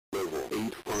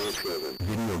857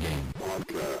 Video Game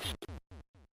Podcast.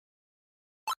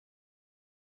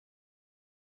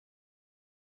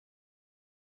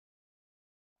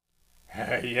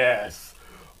 Yes.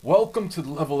 Welcome to the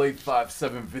Level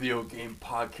 857 Video Game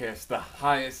Podcast, the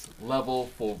highest level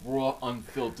for raw,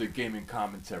 unfiltered gaming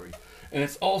commentary. And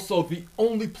it's also the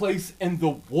only place in the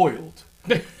world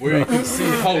where you can see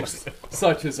hosts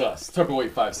such as us. Turbo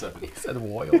 857. He said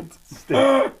wild.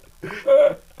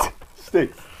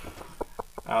 Sticks.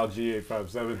 Algae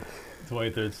 857.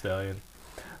 23rd Stallion.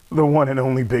 The one and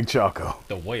only Big Choco.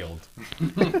 The wild.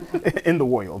 In the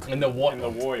world. And the what? In the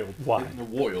wild. Why? In the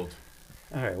world.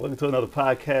 All right, welcome to another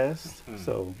podcast.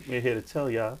 So we're here to tell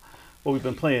y'all what we've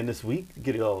been playing this week.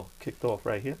 Get it all kicked off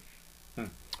right here.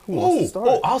 Who wants to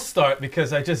start? I'll start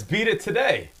because I just beat it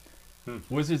today.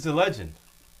 Wizards of Legend.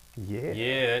 Yeah.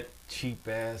 Yeah, that cheap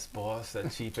ass boss,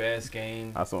 that cheap ass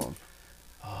game. I saw him.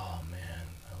 Oh man,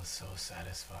 that was so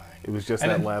satisfying. It was just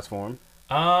And that then- last form.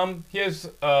 Here's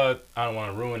I don't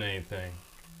want to ruin anything,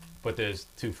 but there's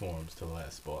two forms to the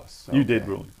last boss. You did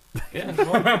ruin. Yeah.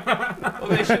 Well,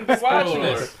 they shouldn't be watching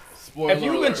this. Spoiler If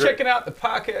you've been alert. checking out the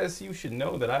podcast, you should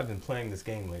know that I've been playing this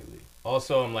game lately.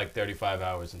 Also, I'm like 35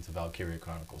 hours into Valkyria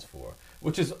Chronicles 4,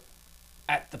 which is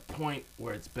at the point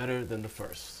where it's better than the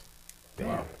first.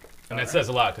 Damn. And that says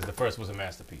a lot because the first was a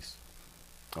masterpiece.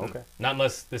 Okay. Not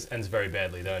unless this ends very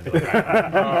badly, then I'd be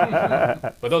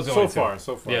like, but those are the So only two. far,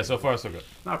 so far. Yeah, so far so good.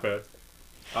 Not bad.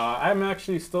 I'm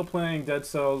actually still playing Dead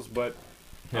Cells, but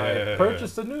I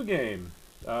purchased a new game.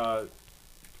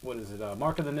 What is it?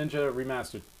 Mark of the Ninja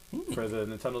Remastered for the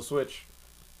Nintendo Switch.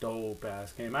 Dope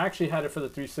ass game. I actually had it for the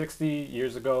 360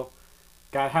 years ago.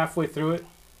 Got halfway through it,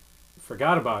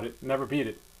 forgot about it, never beat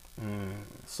it.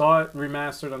 Saw it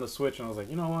remastered on the Switch, and I was like,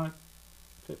 you know what?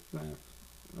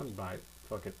 Let me buy it.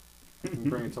 Fuck it. I can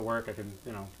bring it to work. I can,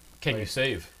 Can you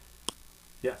save?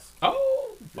 Yes.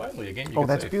 Oh, finally, a game you Oh, can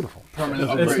that's save. beautiful. Permanent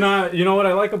It's upgrade. not. You know what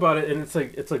I like about it, and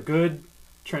it's a good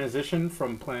transition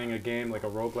from playing a game like a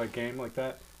roguelike game like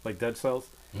that, like Dead Cells,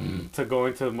 to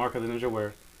going to Mark of the Ninja,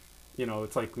 where,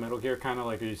 it's like Metal Gear, kind of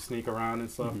like you sneak around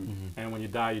and stuff, and when you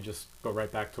die, you just go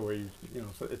right back to where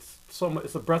So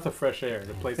it's a breath of fresh air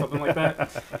to play something like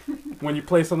that. When you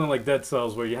play something like Dead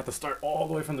Cells, where you have to start all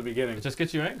the way from the beginning, It just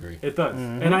gets you angry. it does.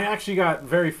 And I actually got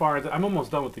very far into. I'm almost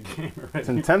done with the game It's already.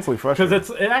 intensely Because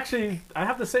frustrating. it actually, I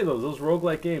have to say those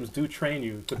roguelike games do train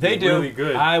you to They be do. really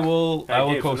good. I will at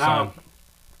games. So co-sign.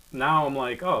 now I'm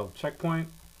like, oh, checkpoint.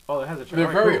 Oh, it has a checkpoint.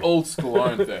 They're very cool. old school,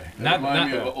 aren't they? They Not- remind not-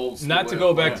 me of an old school. Not to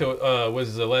go back yeah. to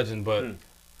Wizards of Legend, but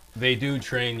they do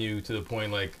train you to the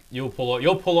point like you'll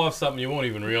pull off something you won't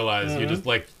even realize. You just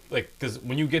like because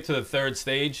when you get to the third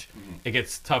stage, it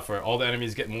gets tougher. All the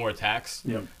enemies get more attacks.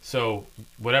 Yep. So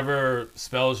whatever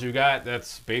spells you got,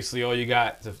 that's basically all you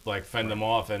got to like fend them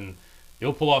off, and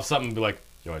you'll pull off something and be like,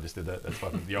 "Yo, I just did that. That's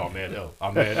fucking yo, I'm mad. Yo,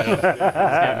 I'm mad. Yo. Just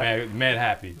get mad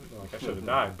happy." Like, I should have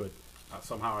died, but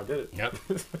somehow I did it. Yep.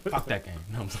 Fuck that game.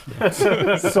 No, I'm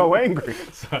sorry. So angry.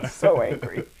 So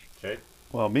angry. Okay.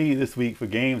 Well, me this week for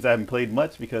games, I haven't played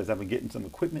much because I've been getting some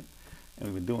equipment and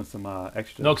we've been doing some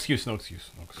extra. No excuse. No excuse.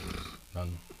 No excuse.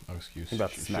 None. No excuse. He's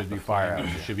about to You smack should the be fire playing.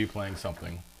 out of You should be playing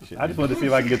something. shit. I just wanted to see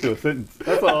if I can get through a sentence.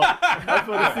 That's all. I just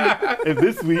want to see if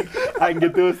this week I can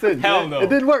get through a sentence. Hell no. It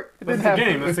didn't work. It That's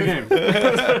didn't the happen. game.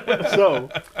 That's the game. So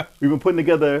we've been putting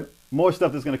together more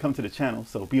stuff that's going to come to the channel,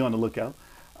 so be on the lookout.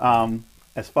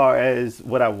 As far as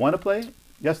what I want to play,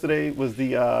 yesterday was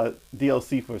the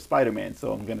DLC for Spider-Man,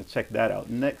 so I'm going to check that out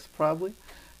next probably.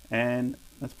 And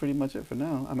that's pretty much it for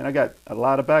now. I mean, I got a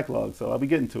lot of backlog, so I'll be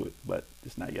getting to it, but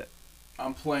just not yet.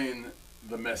 I'm playing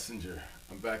The Messenger.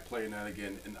 I'm back playing that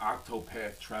again. An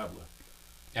Octopath Traveler.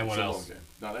 And what It's a long else? game.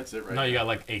 No, that's it right No, you now. got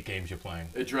like 8 games you're playing.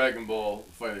 A Dragon Ball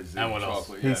FighterZ. And what else?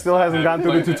 Chocolate, He yes. still hasn't I'm gotten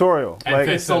through the playing that. tutorial. And Like,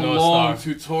 Fist It's a of North long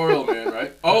Star. tutorial, man,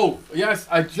 right? Oh, yes,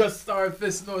 I just started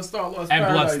Fist of North Star Lost And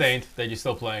Paradise. Bloodstained that you're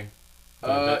still playing. The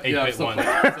 8-bit yeah, I'm still one.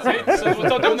 playing.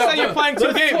 So don't say you're playing 2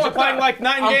 Let's games. You're talk playing about- like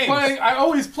 9 games. I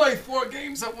always play 4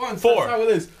 games at once. 4. That's how it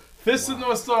is. Fist of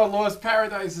North Star Lost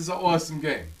Paradise is an awesome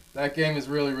game. That game is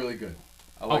really, really good.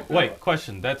 I Oh, like that. wait,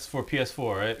 question. That's for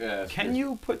PS4, right? Yeah, it's Can PS4.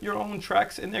 you put your own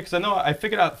tracks in there? Because I know I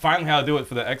figured out finally how to do it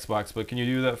for the Xbox, but can you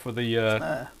do that for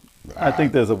the... I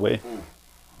think there's a way.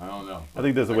 I don't know. I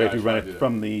think there's a I way if gotta you run try to do it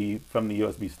that. from the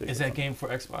USB stick. Is that game for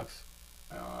Xbox?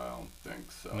 I don't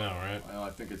think so. No, right? I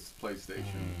think it's PlayStation.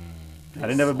 I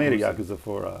didn't never made a Yakuza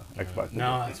for Xbox.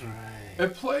 No, that's right.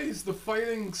 It plays, the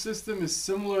fighting system is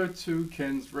similar to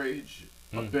Ken's Rage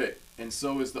a bit, and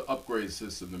so is the upgrade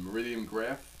system, the Meridian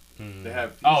Graph. They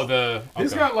have. Oh, the...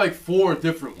 He's okay. got like 4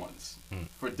 different ones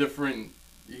for different,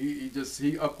 He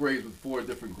upgrades with 4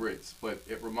 different grids, but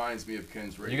it reminds me of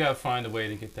Ken's rig. You gotta find a way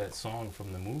to get that song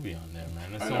from the movie on there,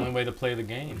 man. That's I the know. only way to play the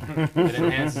game. It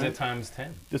enhances it times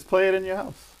 10. Just play it in your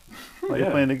house while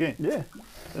you're playing the game. Yeah.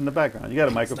 In the background. You got a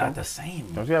It's microphone. not the same.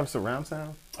 Don't you have surround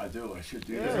sound? I do. I should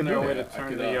do Isn't that. there a way Yeah, to I turn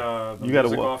could, the You gotta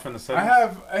music what? off in the I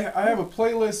settings? have a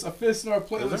playlist, a Fistnar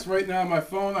playlist right now on my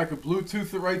phone. I could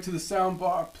Bluetooth it right to the sound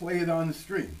bar, play it on the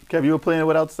stream. Kev, you were playing it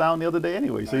without sound the other day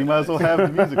anyway, so you might as well have the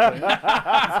music playing.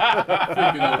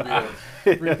 Freaking OBS.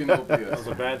 Freaking That OBS. was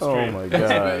a bad Oh stream. my Yeah,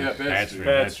 god. bad Stream, stream.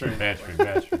 Bad stream. Bad stream,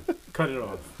 bad stream. Cut it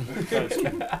off. Bad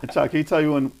stream. And Chuck, can you tell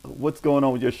you what's going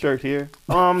on with your shirt here?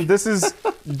 This is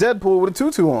Deadpool with a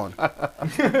tutu on.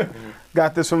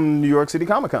 Got this from New York City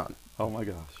Comic Con, Oh my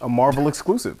gosh. a Marvel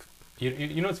exclusive.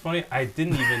 You know what's funny? I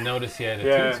didn't even notice he had a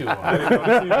Yeah. tutu I on. didn't notice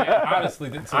either. I honestly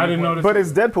didn't. I didn't notice. But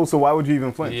it's Deadpool, so why would you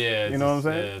even flinch? Yeah, you know what I'm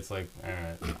saying? Yeah, it's like, all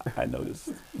right. I noticed.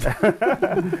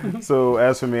 So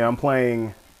as for me, I'm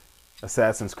playing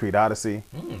Assassin's Creed Odyssey.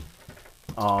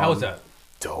 How was that?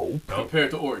 Dope, Compared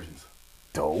to Origins.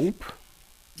 dope.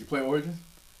 You play Origins?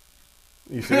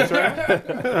 You serious right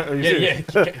now? Are you serious?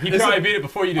 Yeah. He probably beat it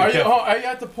before you did. Kev. Are you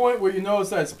at the point where you know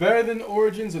that it's better than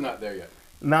Origins or not there yet?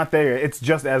 Not there. It's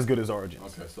just as good as Origins.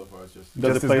 Okay, so far it's just...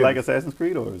 Does Just it as play good. like Assassin's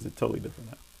Creed or is it totally different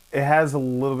now? It has a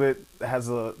little bit.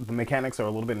 The mechanics are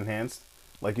a little bit enhanced.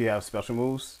 Like you have special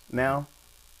moves now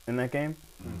in that game,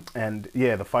 and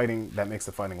yeah, the fighting that makes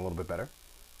the fighting a little bit better.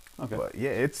 Okay. But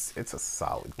yeah, it's a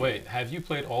solid game. Wait, have you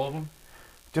played all of them?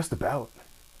 Just about.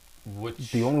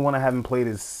 Which The only one I haven't played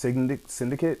is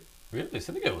Syndicate. really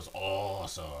Syndicate was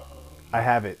awesome. I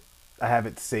have it. I have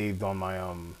it saved on my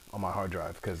hard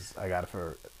drive because I got it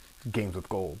for games with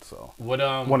gold. So What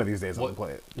one of these days I'll what,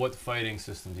 play it. What fighting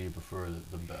system do you prefer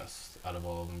the best out of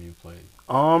all of them you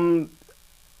played?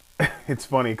 It's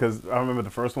funny because I remember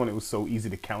the first one. It was so easy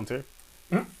to counter,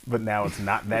 but now it's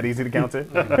not that easy to counter.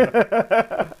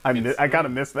 I kind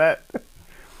of miss that.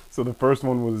 So the first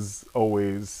one was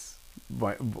always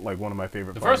like one of my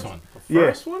favorite. The parts. first one, Yeah.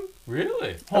 First one?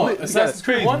 really? Hold on, Assassin's Assassin's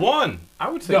Creed Creed 1? 1. I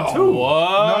would say No. 2.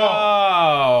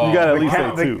 Whoa! You gotta at The, least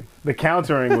count- say 2. the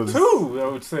countering was 2, I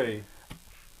would say.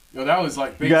 Yo, that was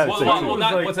like You gotta basic. say Well, two. well,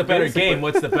 not Like, what's a better basically- game.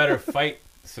 What's the better fight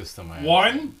system? I asked?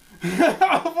 One?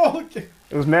 Okay.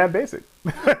 it was mad basic.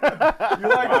 You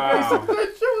like Wow. the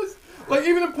basic shows? Like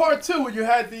even in part 2 when you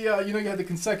had the you had the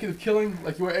consecutive killing,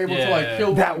 like you were able to like Yeah.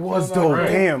 kill That one, was kill dope.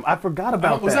 another. Damn, I forgot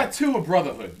about Was that. that 2 or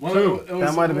Brotherhood? One Two. It was,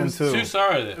 That might have it been was- 2. Two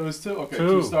started It it. was 2. Okay, 2.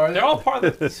 2 started. They're all part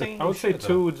of the same. I would say shit, 2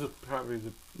 though. would just probably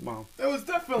the well. It was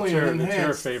definitely It's your, an it's your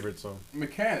enhanced favorite, so.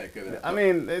 mechanic of it. I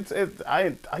mean,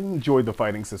 I enjoyed the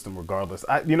fighting system regardless.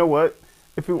 You know what?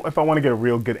 If I want to get a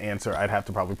real good answer, I'd have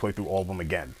to probably play through all of them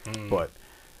again. But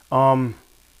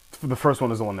the first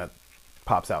one is the one that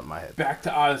pops out in my head. Back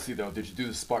to Odyssey though. Did you do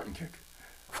the Spartan kick?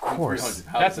 Of course.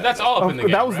 That's all up in the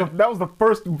game. That was right? that was the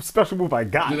first special move I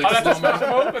got. Did Oh, it that's a slow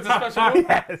special move. That's a special move.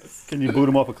 Yes. Can you boot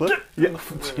him off a cliff? Yeah.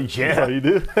 That's how you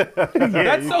do?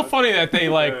 That's so funny that they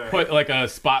like put like a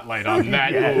spotlight on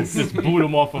that move, just boot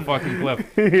him off a fucking cliff.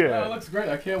 Yeah, it Yeah. looks great.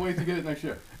 I can't wait to get it next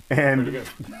year. And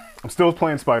I'm still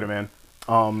playing Spider-Man.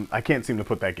 I can't seem to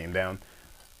put that game down.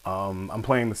 I'm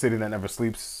playing The City That Never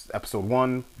Sleeps, Episode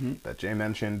 1, that Jay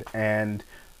mentioned, and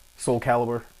Soul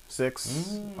Calibur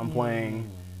 6. I'm playing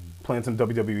some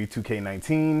WWE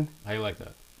 2K19. How you like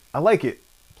that? I like it.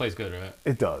 Plays good, right?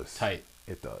 It does. Tight,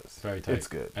 It does. very tight. It's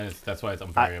good. and that's why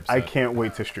I'm very upset. I can't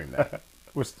wait to stream that.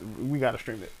 We got to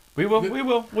stream it. We will. We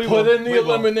will. We Put will. in the we will.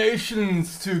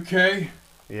 eliminations, 2K.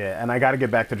 Yeah, and I got to get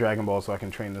back to Dragon Ball so I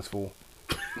can train this fool.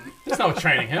 There's no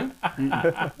training him. You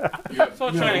have,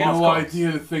 not you training have his no cause.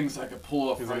 idea the things I could pull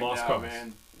off He's a right lost now, cause.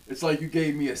 man. It's like you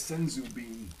gave me a senzu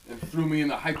beam and threw me in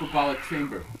a hyperbolic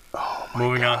chamber.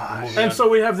 Moving on. Moving And on. so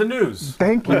we have the news.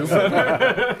 Thank you.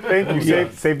 Thank you.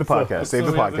 Save the podcast. Save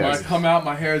the we have the When I podcast. come out,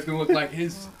 my hair is gonna look like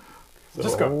his.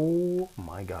 Just go. Oh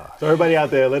my gosh. So everybody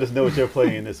out there, let us know what you're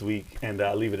playing this week and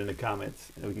leave it in the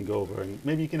comments and we can go over and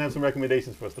maybe you can have some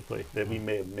recommendations for us to play that we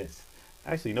may have missed.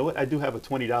 Actually, you know what? I do have a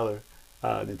 $20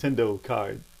 Nintendo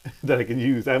card that I can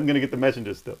use. I'm gonna get the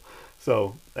Messenger still,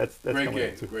 so that's Great coming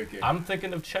game. up too. Great game. I'm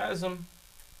thinking of Chasm.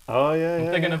 Oh yeah, I'm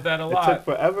yeah, thinking yeah. of that a It lot. took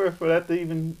forever for that to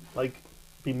even like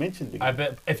be mentioned again. I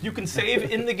bet if you can save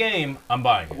in the game, I'm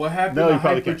buying it. What happened No, to you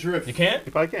probably Hyper can't. Drift? You can't?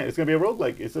 If I can, it's gonna be a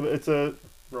roguelike. It's a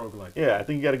Roguelike. yeah. I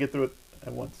think you got to get through it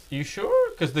at once. You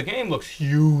sure? Because the game looks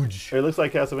huge. It looks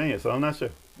like Castlevania, so I'm not sure.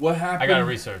 What happened I gotta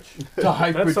research. to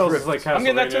Hyper That sells Drift? like I'm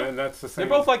getting that Castlevania, too. and that's the They're same.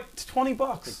 both like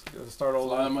 $20. Start a all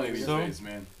lot of money these So- days,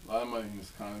 man. A lot of money in this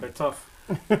economy. They're tough.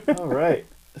 All right.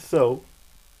 So,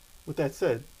 with that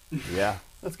said, Yeah.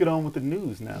 let's get on with the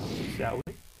news now, shall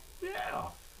we? Yeah.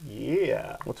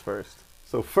 Yeah. What's first?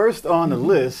 So first on the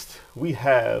list, we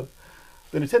have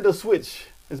the Nintendo Switch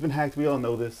has been hacked. We all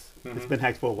know this. It's been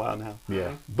hacked for a while now.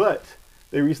 Yeah. But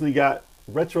they recently got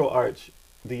RetroArch,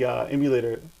 the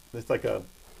emulator. It's like a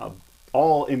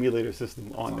all emulator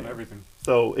system on there. Everything.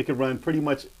 So it can run pretty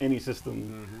much any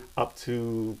system up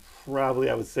to probably,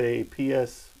 I would say,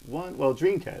 PS1, well,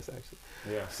 Dreamcast actually.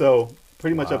 Yeah. So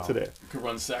pretty much up to there. You could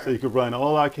run So you Saturn. could run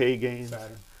all arcade games,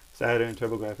 Saturn. Saturn,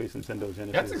 TurboGrafx, Nintendo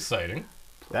Genesis, That's exciting.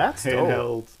 That's dope.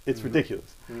 handhelds. It's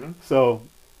ridiculous. So,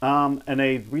 and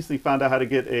they recently found out how to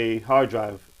get a hard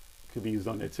drive could be used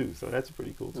on there too. So that's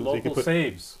pretty cool too. So you Local can put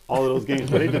saves. all of those games,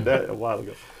 but they did that a while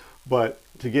ago. But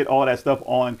to get all that stuff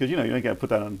on, because you ain't got to put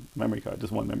that on memory card,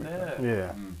 just one memory card.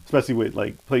 Yeah. Especially with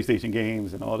like PlayStation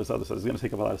games and all this other stuff, it's gonna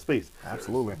take up a lot of space.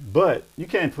 Absolutely. But you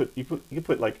can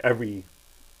put like every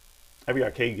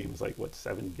arcade game is like what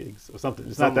 7 gigs or something.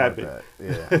 It's not that Something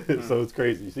big, like that. so it's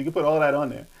crazy. So you can put all that on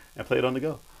there and play it on the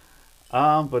go.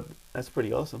 But that's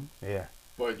pretty awesome. Yeah. Yeah.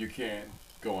 But you can't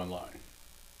go online.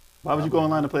 Why would you go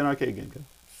online to play an arcade game? Kev?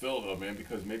 Phil, though, man,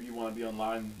 because maybe you want to be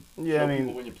online. Yeah, show I mean-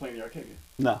 people when you're playing the arcade game.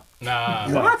 No. Nah.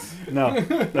 No.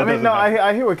 I mean, no,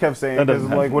 I hear what Kev's saying. That Because,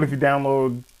 doesn't like, what if you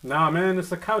download? Nah, man,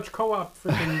 it's a couch co-op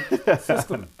freaking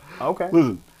system. Okay.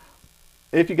 Listen,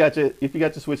 if you got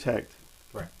your Switch hacked,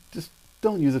 Right. just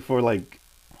don't use it for like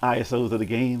ISOs of the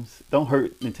games. Don't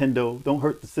hurt Nintendo. Don't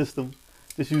hurt the system.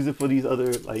 Just use it for these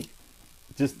other like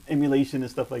just emulation and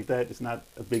stuff like that. It's not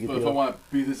a big But if I deal. want to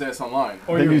beat his ass online,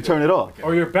 Or Then your, you turn it off.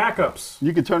 or your backups.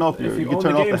 You can turn off your. If You you can own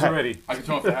turn the off the games hack. already. I can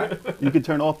turn off the hack. You can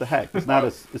turn off the hack. It's not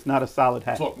a solid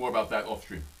hack. Talk more about that off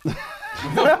stream.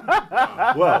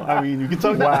 Well, I mean, you can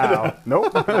talk about Wow.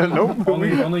 Nope. Nope.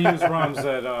 Only use ROMs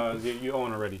that you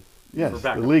own already. yes, for the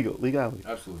backup. legality.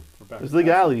 Absolutely. For backup. There's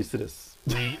legalities to this.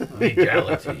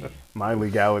 Legality. My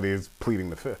legality is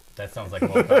pleading the fifth. That sounds like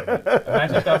Mortal Kombat.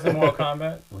 Imagine if that was in Mortal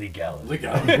Kombat. Legality.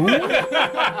 Legality.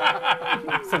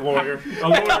 It's a lawyer. A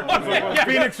lawyer.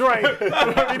 Phoenix Wright.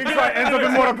 Phoenix Wright ends up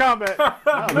in Mortal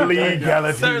Kombat.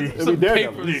 Legality. It'll be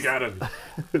Daredevil. You got it.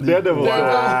 Daredevil.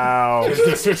 Wow. Is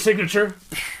this your signature?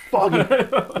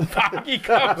 Foggy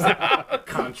comes out.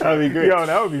 That'd be great. Yo,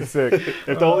 that would be sick.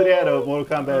 If only they had a Mortal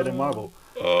Kombat and Marvel.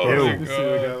 Ew. That'd be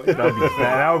bad.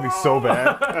 That would be so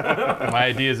bad. My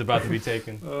idea is about to be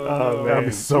taken. Oh, That'd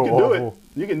be so you can do awful.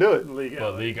 it. You can do it.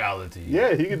 But legality.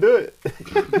 Yeah, you can do it.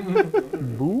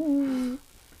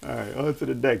 All right, on to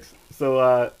the next.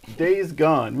 So, Days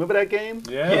Gone. Remember that game?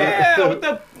 Yeah. Yeah, what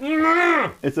the?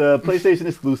 It's a PlayStation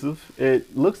exclusive.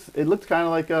 It looks kind of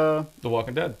like The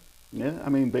Walking Dead. yeah, I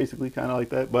mean basically kind of like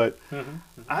that. But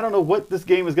I don't know what this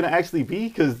game is gonna actually be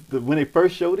because when they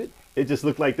first showed it, it just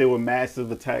looked like there were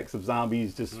massive attacks of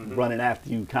zombies just running after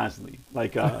you constantly.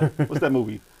 Like what's that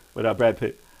movie with Brad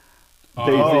Pitt?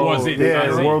 Daisy. World War Z. Yeah,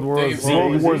 Daisy. World War Daisy.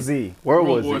 World War Z. World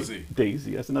World War War Z. Z.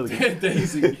 Daisy. That's another game.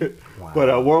 Daisy.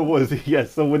 But World War Z.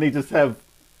 Yes. So when they just have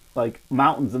like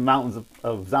mountains and mountains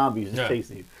of zombies just Yeah.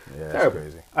 chasing you. Yeah, that's Terrible.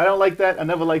 crazy. I don't like that. I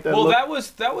never liked that. Well, look.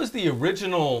 that was the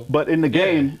original. But in the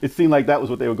game, it seemed like that was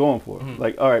what they were going for. Mm-hmm.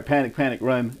 Like, all right, panic,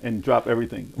 run, and drop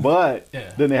everything. But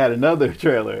Yeah. then they had another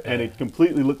trailer, and Yeah. it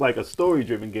completely looked like a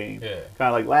story-driven game, Yeah. kind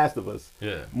of like Last of Us.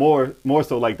 Yeah. More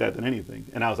so like that than anything.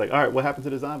 And I was like, all right, what happened to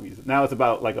the zombies? Now it's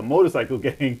about like a motorcycle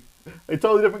game, a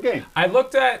totally different game. I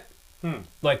looked at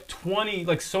like 20,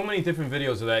 like so many different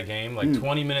videos of that game, like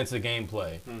 20 minutes of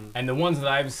gameplay. And the ones that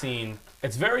I've seen,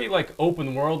 it's very like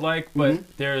open world like,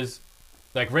 but there's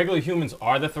like regular humans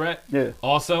are the threat. Yeah.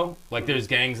 Also, like there's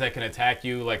gangs that can attack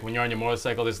you. Like when you're on your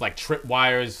motorcycle, there's like trip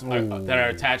wires that are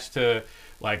attached to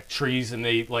like trees and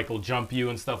they like will jump you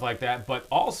and stuff like that. But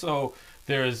also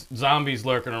there's zombies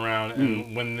lurking around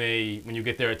and when you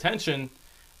get their attention,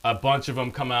 a bunch of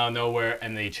them come out of nowhere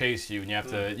and they chase you and you have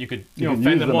to you could You can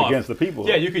fend use them them off against the people.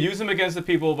 Yeah, you could use them against the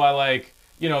people by like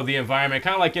the environment,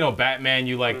 kind of like Batman.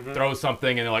 You like throw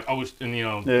something and they're like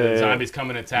and the zombies come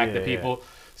and attack the Yeah. people.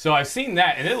 So I've seen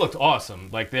that and it looked awesome.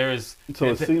 Like So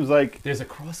it seems like, there's a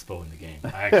crossbow in the game.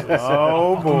 Actually,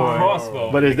 Oh boy.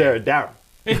 crossbow. but is there a Daryl?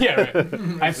 Yeah, right.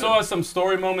 I saw some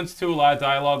story moments too, a lot of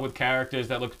dialogue with characters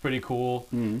that looked pretty cool.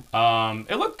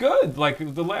 It looked good. Like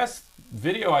the last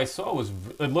video I saw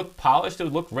it looked polished, it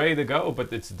looked ready to go,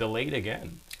 but it's delayed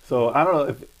again. So I don't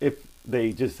know if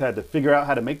they just had to figure out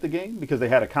how to make the game because they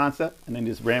had a concept and then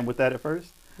just ran with that at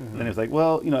first. And then it was like,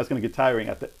 well, it's going to get tiring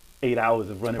after 8 hours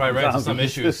of running. Probably from ran into some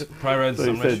zombies. issues. Probably ran into So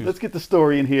some he said, issues. let's get the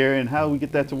story in here and how we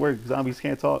get that to work. Zombies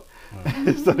can't talk,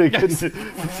 so they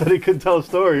couldn't tell a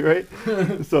story, right?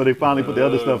 So they finally put the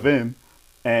other stuff in,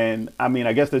 and I mean,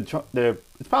 I guess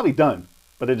it's probably done,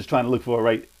 but they're just trying to look for a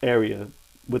right area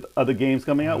with other games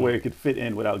coming out where it could fit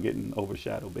in without getting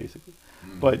overshadowed, basically.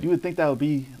 But you would think that would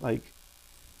be like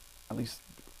at least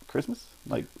Christmas,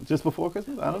 like just before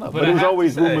Christmas. I don't know, But but I it was have to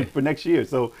always say- rumored for next year.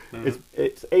 So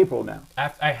it's April now.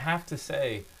 I have to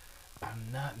say, I'm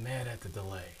not mad at the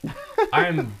delay. I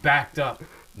am backed up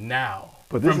now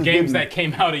But this from is games getting- that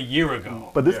came out a year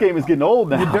ago. But this game is getting old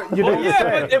now. Well, yeah,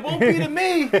 but it won't be to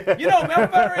me. You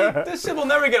know, this shit will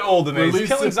never get old to me. It's Release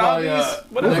killing it by, zombies,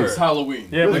 whatever. next Halloween.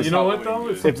 Yeah, but Next you know what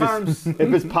Halloween, though? yeah. Sometimes if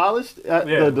it's polished, Yeah.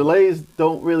 the delays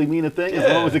don't really mean a thing as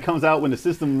Yeah. long as it comes out when the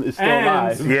system is still And-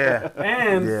 alive. Yeah.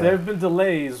 and Yeah. there have been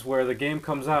delays where the game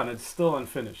comes out and it's still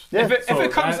unfinished. Yeah. If So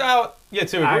it comes that- out, yeah,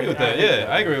 to agree with I that. hate Yeah, that.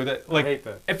 I agree with that. Like, hate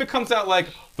that. if it comes out like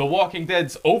The Walking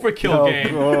Dead's Overkill Oh, game,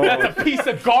 bro. that's a piece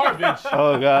of garbage.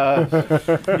 Oh gosh,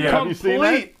 Yeah. have you seen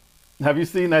that? Complete Have you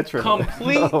seen that trailer?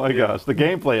 Complete- Oh my gosh, the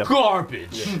gameplay. Of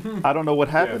garbage. I don't know what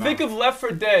happened. Think of Left 4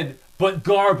 Dead, but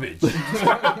garbage.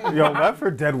 Yo, Left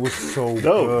 4 Dead was so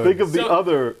No, good. think of the So-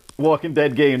 other Walking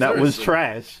Dead game that was Seriously.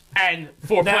 trash And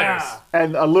 4 players.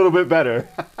 and a little bit better.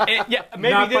 Yeah,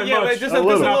 maybe Not by yeah, much. but just A a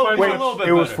little. little, Not by just a much. little bit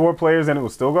It was better. 4 players and it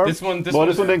was still garbage. This one Well,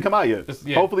 this one yeah. didn't come out yet.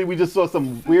 Yeah. Hopefully, we just saw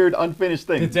some weird unfinished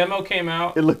The things. demo came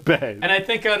out, It looked bad. and I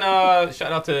think on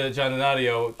shout out to John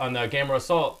Donadio on Gamer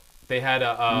Assault, they had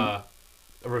a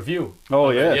review. Oh,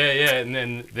 of it. yeah. yeah, and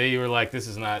then they were like, "This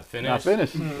is not finished." Not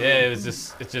finished. Yeah,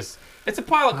 it's a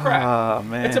pile of crap. Oh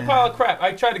man, It's a pile of crap.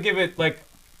 I tried to give it like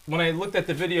when I looked at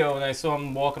the video and I saw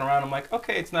him walking around, I'm like,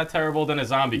 okay, it's not terrible. Then a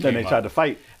zombie Then came they tried up. to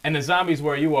fight. And the zombie's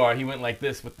where you are. He went like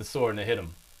this with the sword and it hit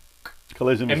him.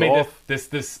 Collision It was made off.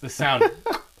 the sound.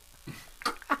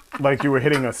 Like you were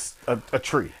hitting a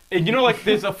tree. And you know, like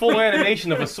there's a full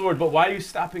animation of a sword, but why are you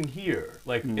stopping here?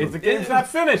 Like The game's not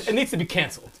finished. it needs to be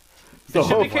canceled. So It should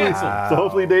be hopefully, canceled. so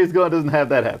hopefully Days Gone doesn't have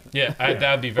that happen. Yeah,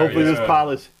 that'd be very. Hopefully this good.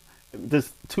 polish,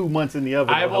 this 2 months in the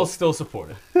oven. I will help. still support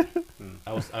it.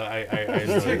 I enjoy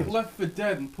Just take it. Left 4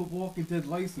 Dead and put Walking Dead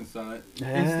license on it.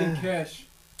 Yeah. Instant cash.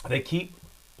 They keep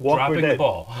Walk for dropping the Dead.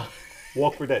 ball.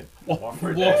 Walk for Dead. Walk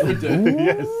for Walk for Dead.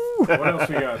 Yes. What else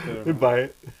we got there? Buy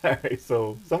it. All right.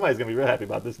 So somebody's gonna be real happy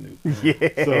about this news.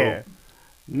 Yeah. So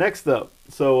next up.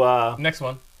 So Next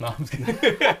one. No, I'm just kidding.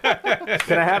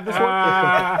 Can I have this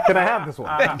one? Can I have this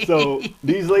one? so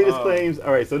these latest claims.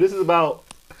 All right. So this is about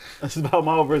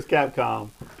Marvel vs. Capcom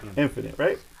Infinite,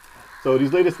 right? So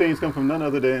these latest claims come from none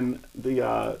other than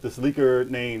the this leaker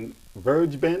named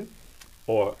Vergeben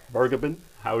or Vergeben,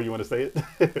 however you want to say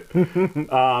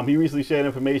it. He recently shared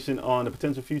information on the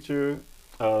potential future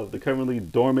of the currently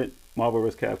dormant Marvel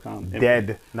vs. Capcom Infinite.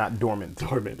 Dead, not dormant.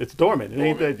 Dormant. It's dormant. It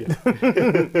ain't dead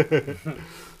yet.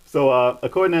 So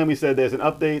according to him, he said there's an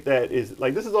update that is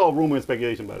like this is all rumor and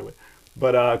speculation, by the way.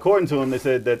 But according to him, they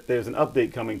said that there's an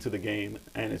update coming to the game,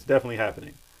 and it's definitely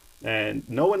happening. And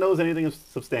no one knows anything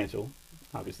substantial,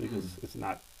 obviously, because it's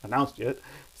not announced yet.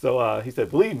 So he said,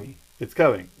 believe me, it's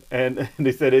coming. And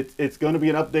they said it's going to be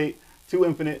an update to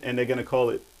Infinite, and they're going to call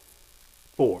it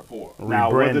 4.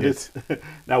 Now, whether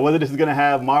Rebrand this is going to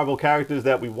have Marvel characters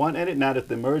that we want in it, now that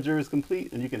the merger is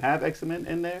complete, and you can have X-Men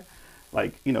in there,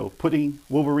 like, you know, putting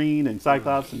Wolverine and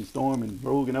Cyclops and Storm and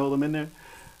Rogue and all of them in there.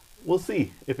 We'll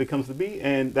see if it comes to be,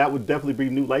 and that would definitely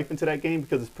breathe new life into that game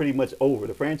because it's pretty much over.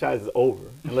 The franchise is over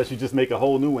unless you just make a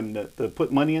whole new one. To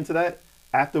put money into that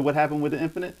after what happened with the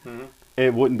Infinite,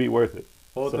 it wouldn't be worth it.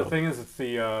 Well, So, the thing is, it's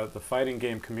the fighting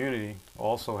game community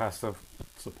also has to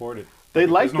support it. they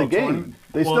There's like no the game. tournament.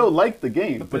 They Well, still like the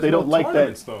game, but there's they don't no like that.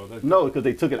 tournaments, though. No, because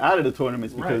they took it out of the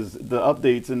tournaments Right. because the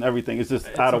updates and everything is just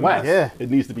It's out a of whack. mess. Yeah. It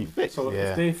needs to be fixed. So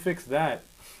Yeah. if they fix that,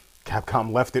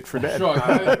 Capcom left it for dead. Sure,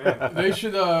 they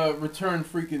should return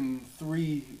freaking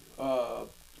three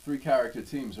character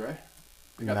teams, right?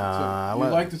 They got Nah, the two.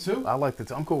 You like the two? I like the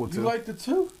two. I'm cool with You two. like the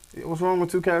two? What's wrong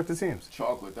with 2 character teams?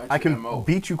 Chocolate. That's I your can MO.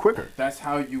 beat you quicker. That's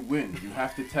how you win. You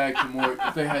have to tag to more.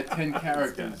 If they had 10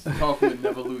 characters, Chocolate would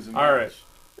never lose a match. all right.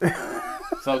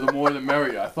 So the more the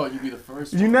merrier. I thought you'd be the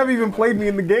first. You one. never even played me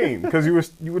in the game because you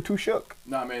were too shook.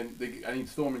 Nah, man. I need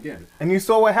Storm again. And you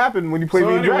saw what happened when you played So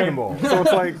me in anyway- Dragon Ball. So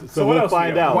it's like, So what we'll else we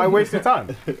find got? out. why waste your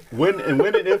time? When and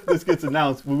if this gets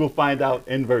announced, we will find out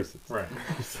in Versus. Right.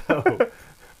 So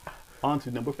on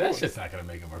to number 4. That shit's not gonna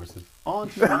make a versus. On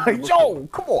to number 4. Yo,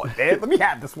 come on, man. Let me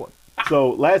have this one. So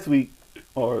last week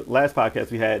or last podcast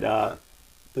we had the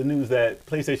news that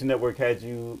PlayStation Network had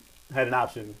an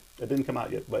option that didn't come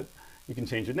out yet, but you can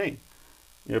change your name,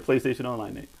 your PlayStation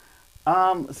Online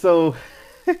name. So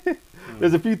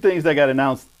there's a few things that got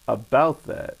announced about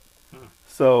that.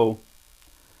 So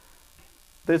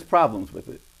there's problems with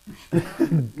it.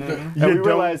 And You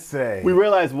don't say. we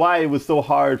realized why it was so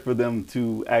hard for them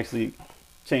to actually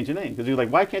change your name. Because you're like,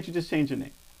 why can't you just change your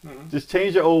name? Just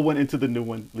change your old one into the new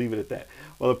one, leave it at that.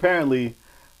 Well, apparently,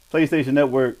 PlayStation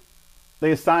Network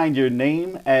they assigned your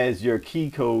name as your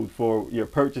key code for your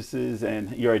purchases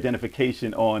and your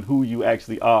identification on who you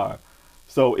actually are.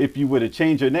 So if you were to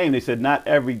change your name, they said not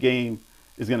every game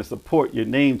is going to support your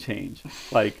name change.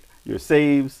 Like your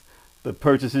saves, the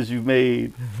purchases you've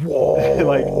made,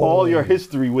 like all your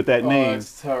history with that name.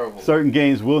 It's terrible. Certain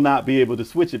games will not be able to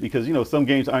switch it because, you know, some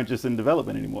games aren't just in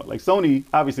development anymore. Like Sony,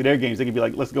 obviously their games, they can be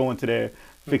like, let's go into there,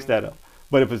 fix that up.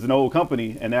 But if it's an old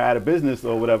company and they're out of business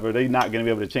or whatever, they're not going to be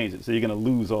able to change it. So you're going to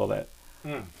lose all that.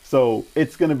 So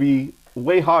it's going to be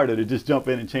way harder to just jump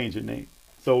in and change your name.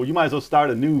 So you might as well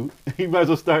start new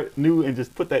and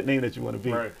just put that name that you want to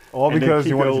be. Right. All And then because keep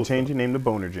you your wanted to old change your name to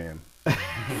Boner Jam.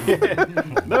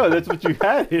 No, that's what you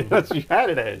had it. That's what you had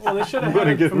it as. Well, they should have I'm gonna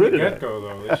had it get from the rid of that. get-go,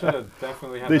 though. They should have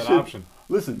definitely had They that should- option.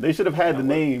 Listen, they should have had the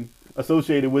name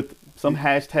associated with some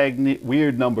hashtag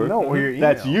weird number. No, or your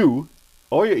That's email. you,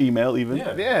 or your email even.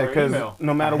 Yeah, or because email.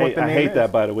 no matter what the I name hate is.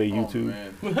 that, by the way, Oh,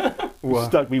 YouTube. man. You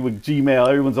stuck me with Gmail.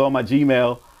 Everyone's on my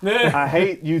Gmail. I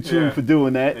hate YouTube Yeah. for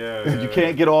doing that. Yeah, because yeah, you yeah.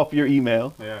 can't get off your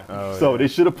email. Yeah. Oh, So yeah. they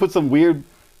should have put some weird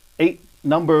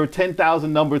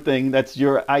 10,000 number thing that's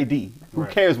your ID. Who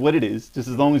Right. cares what it is, just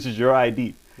as long as it's your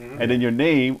ID. And then your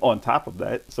name on top of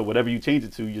that. So whatever you change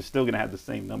it to, you're still going to have the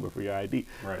same number for your ID.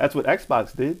 Right. That's what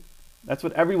Xbox did. That's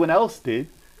what everyone else did.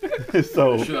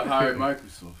 So They should have hired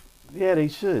Microsoft. yeah, they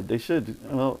should. They should.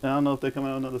 Well, I don't know if they're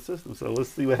coming out with another system. So let's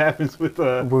see what happens with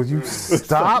Will you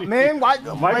stop, man? Why?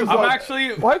 I'm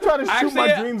actually. Why you trying to shoot my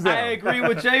Actually, dreams down? I agree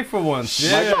with Jay for once.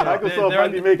 Microsoft they're,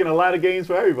 might be making a lot of games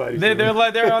for everybody. they're, soon. they're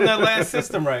like they're on their last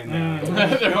system right now.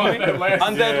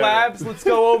 Undead Labs. Let's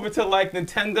go over to like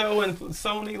Nintendo and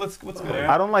Sony. Let's go.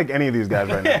 I don't like any of these guys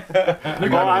right now. They're Well,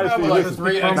 gonna have honestly, like listen,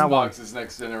 3 not one. Xboxes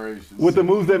next generation. With the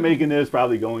moves they're making, there's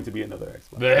probably going to be another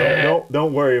Xbox.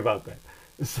 Don't worry about that.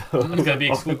 So It's gonna be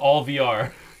all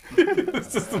VR. The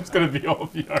system's gonna be all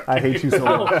VR. I hate you so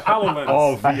much.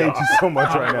 HoloLens. I hate you so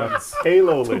much right now.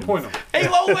 Halo Lens. 2.0.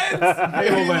 Halo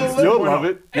Lens. You'll love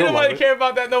it. Ain't You'll love nobody it. care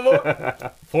about that no more.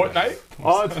 Fortnite.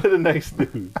 On to the next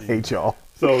news. I hate y'all.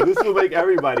 So this will make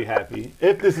everybody happy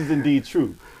if this is indeed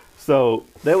true. So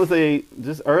there was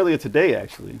just earlier today,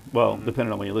 actually. Well,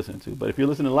 depending on when you're listening to, but if you're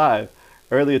listening live,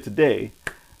 earlier today,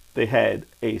 they had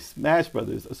a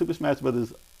Super Smash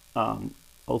Brothers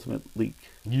Ultimate leak.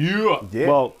 Yeah. Yeah.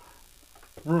 Well,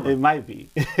 it might be.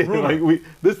 Like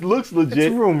this looks legit.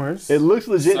 it's rumors. It looks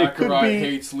legit. It could Sakurai be.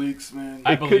 hates leaks, man.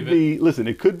 I It could believe it. be. Listen,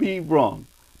 it could be wrong.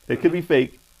 It could be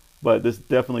fake, but this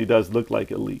definitely does look like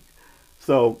a leak.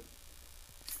 So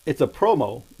it's a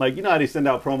promo. Like, you know how they send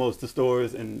out promos to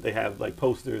stores and they have like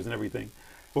posters and everything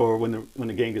for when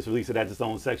the game gets released. It has its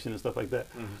own section and stuff like that.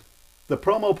 The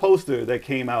promo poster that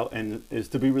came out and is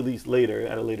to be released later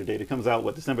at a later date. It comes out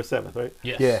December 7th, right?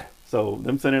 Yes. yeah. So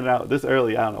them sending it out this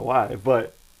early, I don't know why,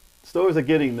 but stores are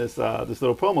getting this this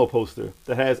little promo poster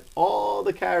that has all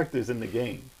the characters in the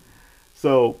game.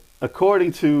 So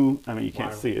according to, I mean, you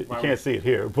can't Why- see it. You why can't would- see it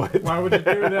here, but Why would you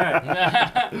do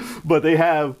that? but they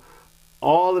have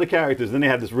all of the characters. Then they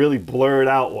have this really blurred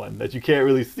out one that you can't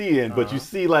really see in, but you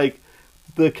see like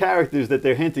the characters that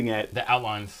they're hinting at, The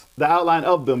outlines. the outline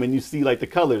of them, and you see like the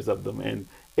colors of them. And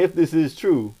if this is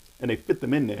true and they fit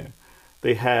them in there,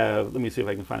 they have, let me see if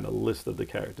I can find a list of the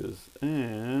characters.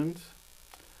 And,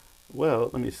 well,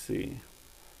 let me see.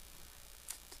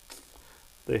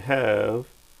 They have,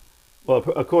 well,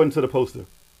 according to the poster,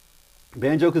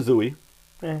 Banjo-Kazooie,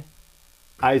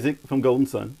 Isaac from Golden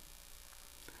Sun,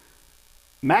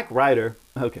 Mac Rider,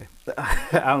 okay, I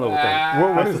don't know what that is.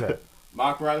 What is that?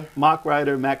 Mock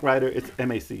Rider? Mac Rider, it's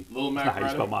M-A-C. Little That's Mac not how you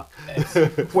spell Rider?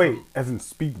 Mac. Wait, as in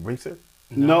Speed Racer?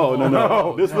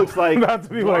 No. This looks like Not to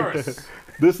be like Worse. this.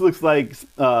 this looks like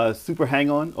Super Hang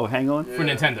On or Hang On. For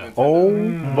Nintendo. Oh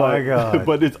my god.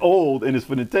 But it's old and it's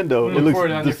for Nintendo. It Look for it looks on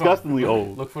your phone. disgustingly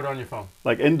old. Look for it on your phone.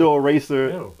 Like Indoor Racer.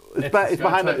 Ew. It's It's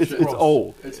behind got it's gross.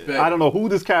 old. It's big. I don't know who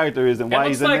this character is and It why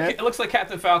looks he's in like there. it looks like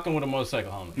Captain Falcon with a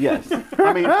motorcycle helmet. Yes.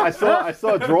 I mean, I saw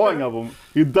a drawing of him.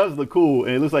 He does look cool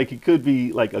and it looks like he could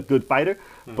be like a good fighter,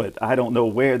 but I don't know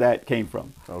where that came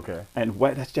from. Okay. And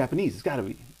what that's Japanese. It's got to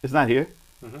be. It's not here.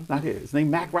 It's not here. It's named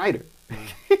Mac Rider.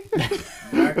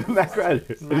 Mac Rider.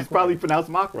 It's probably pronounced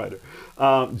Mac Rider.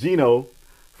 Gino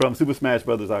from Super Smash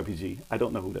Brothers RPG. I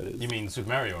don't know who that is. You mean Super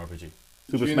Mario RPG?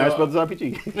 Super Gino- Smash Brothers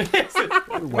RPG. Making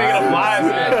them live,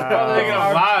 man. Making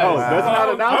them live. Oh, that's not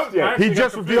announced yet. He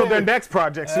just revealed their next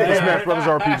project, Super Smash Brothers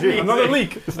RPG. Another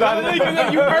leak. It's not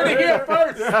announced. You heard it here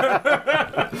first.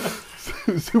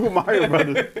 Super Mario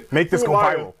Brothers. Make this Super go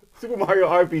Mario. viral. Super Mario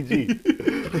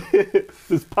RPG.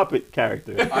 This puppet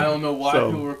character. I don't know why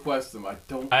So- people request them. I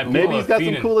don't. Maybe People he's are got some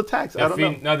fiending. cool attacks. I They're don't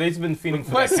know. No, they've been feeding for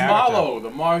that Request character. Mallow, the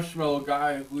marshmallow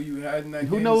guy who you had in that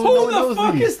Who game. knows? Who No one the knows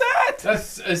fuck these. is that?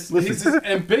 He's as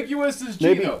ambiguous as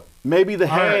Maybe, Gino. maybe the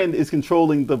All right. hand is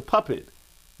controlling the puppet,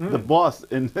 the boss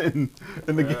in the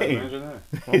Yeah, game. imagine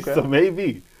that. So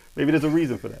maybe there's a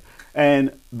reason for that.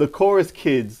 And the chorus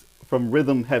kids from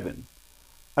Rhythm Heaven.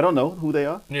 I don't know who they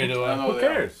are. Neither do I I. know Who they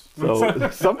are. cares? So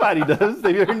somebody does.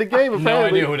 They're in the game apparently. No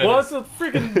idea who that Well, is. it's a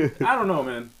freaking. I don't know,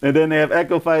 man. And then they have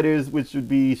Echo Fighters, which would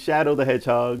be Shadow the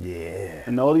Hedgehog. Yeah.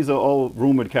 And all these are all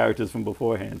rumored characters from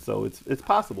beforehand, so it's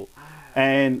possible.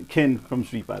 And Ken from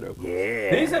Street Fighter. Of course.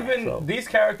 Yeah. These have been So- these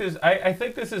characters. I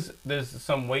think there's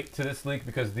some weight to this leak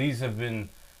because these have been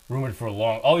rumored for a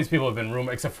long. All these people have been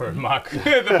rumored except for Mock.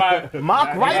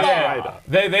 Mock Rider. Yeah.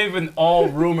 They've been all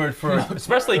rumored for,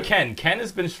 especially Ken. Ken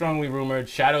has been strongly rumored.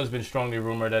 Shadow's been strongly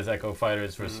rumored as Echo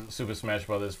Fighters for Super Smash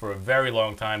Brothers for a very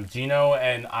long time. Gino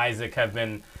and Isaac have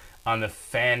been on the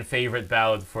fan favorite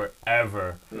ballot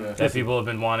forever. Yeah. That people have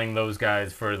been wanting those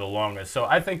guys for the longest. So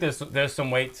I think there's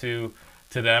some weight to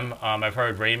them. I've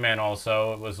heard Rayman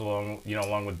also was along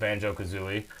with Banjo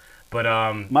Kazooie, but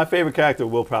My favorite character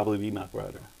will probably be Knock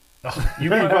Rider.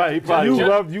 you He probably You will.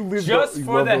 love you live just you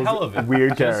for love the those hell of it. Weird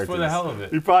just characters. for the hell of it.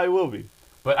 He probably will be.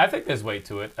 But I think there's weight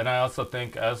to it, and I also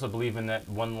believe in that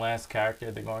one last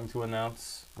character they're going to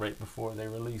announce right before they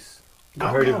release. I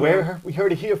heard it where? We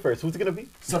heard it here first. Who's it gonna be?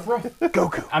 Sephiroth.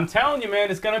 Goku. I'm telling you, man,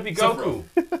 it's gonna be Goku.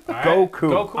 Sephiroth. All right? Goku.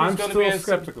 Goku's I'm gonna still be in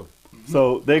skeptical.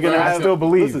 So they're gonna I have. still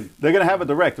believe. Listen, they're gonna have a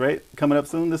direct, right? Coming up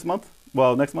soon this month.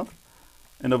 Well, next month.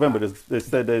 In November, they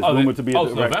said there's rumored to be a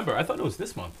it's direct. November. I thought it was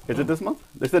this month. Is it this month?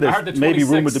 They said I heard there's the maybe 26th.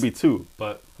 rumored to be two,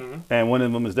 But and one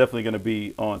of them is definitely gonna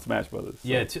be on Smash Brothers. So.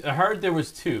 yeah, I heard there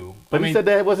was two. But I he said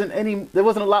there wasn't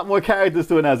a lot more characters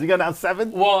to announce. You gonna announce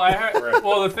 7? well, I heard.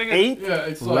 Well, the thing is, 8? Yeah,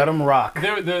 it's Let like them rock.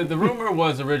 the rumor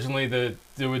was originally that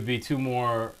there would be two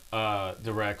more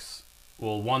directs.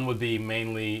 Well, one would be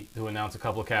mainly to announce a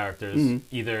couple of characters,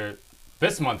 either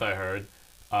this month I heard,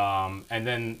 and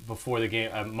then before the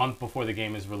game, a month before the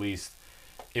game is released,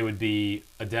 it would be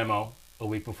a demo a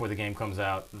week before the game comes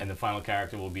out, and the final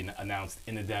character will be announced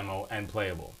in the demo and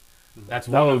playable. That's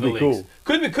That one would of the be leaks.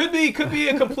 cool. Could be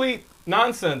a complete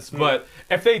nonsense, but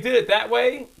if they did it that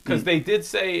way, because they did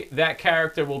say that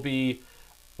character will be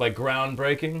like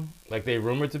groundbreaking, like they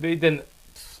rumored to be, then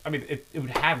I mean it would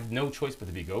have no choice but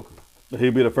to be Goku.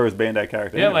 He'll be the first Bandai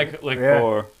character. Yeah, anyway. like Yeah.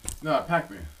 Or no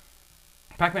Pac-Man.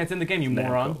 Pac-Man's in the game, you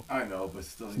moron. Namco. I know, but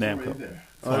still, he's Namco. already there.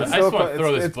 I just want to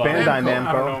throw this it's bomb. Bandai Namco.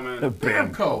 I don't Namco. know, man.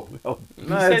 Namco.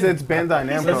 No, it's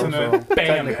Bandai Listen, Namco. man. So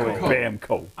Bam. technically.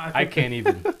 Bamco. I can't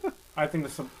even. I think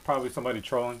there's probably somebody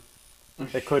trolling.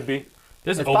 It could be.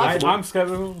 There's It's always possible. I'm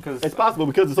skeptical because It's possible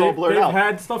because it's all blurred they've out.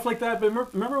 had stuff like that.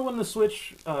 But remember when the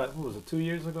Switch? What was it? 2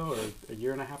 years ago or a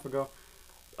year and a half ago,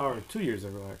 or 2 years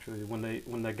ago actually?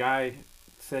 When the guy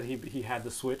said he had the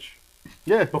Switch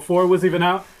Yeah. before it was even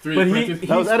out, 3D but he printed?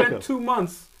 That was spent Etika. 2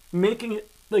 months making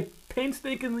it, like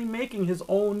painstakingly making his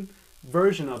own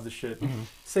version of the shit,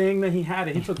 saying that he had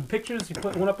it. He took pictures. He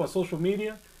put one up on social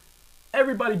media.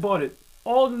 Everybody bought it.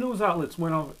 All the news outlets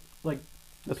went over. Like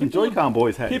That's what people- Joy-Con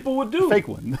boys had. people would do. Fake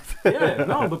one. Yeah,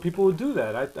 no, but people would do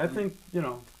that. I think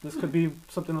this could be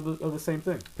something of the same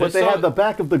thing. But they had the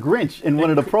back of the Grinch in one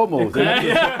of the promos.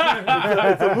 And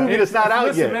it's a movie that's not out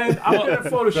Listen, yet. man, I'm good at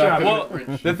Photoshop. Well,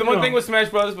 the one No. thing with Smash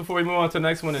Brothers before we move on to the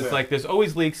next one is Yeah. like there's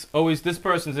always leaks, always this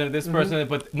person's in it, this person in it,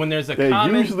 but when there's a They're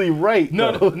common usually right.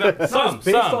 no, though. no, some, it's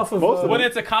based some. off of Most of When them.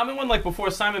 it's a common one, like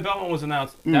before Simon Belmont was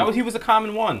announced, he was a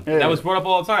common one. Yeah. That was brought up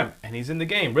all the time, and he's in the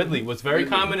game. Ridley was very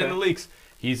common in okay. the leaks.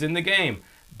 He's in the game,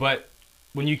 but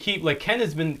when you keep like Ken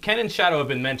and Shadow have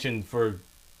been mentioned for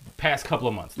the past couple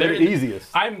of months. They're the easiest.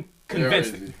 I'm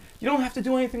convinced. easy. You don't have to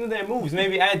do anything to their moves.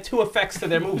 Maybe add 2 effects to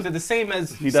their moves. They're the same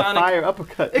as Need that Sonic. fire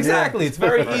uppercut. Exactly. It's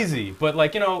very easy. But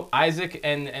like, Isaac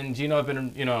and Gino have been,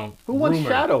 Who wants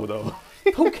rumored. Shadow though?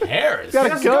 Who cares? Got He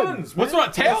a has gun. guns. What's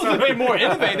wrong? Tails is way more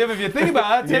innovative if you think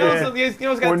about it. Tails, he's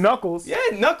got Or Knuckles. yeah,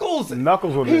 Knuckles.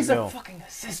 Knuckles would He's have a been fucking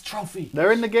assist trophy.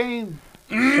 They're in the game.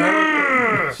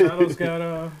 Shadow's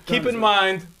got Keep guns. in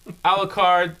mind,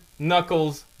 Alucard,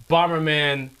 Knuckles,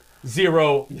 Bomberman,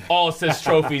 Zero, all assist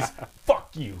trophies. Fuck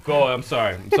you. Go. I'm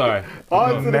sorry.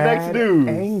 On to the next mad news.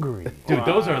 angry. Dude,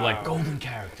 those are like golden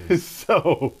characters.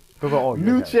 So, Those are all good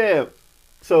new characters. champ.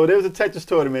 So there was a Tetris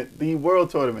tournament, the World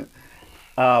Tournament.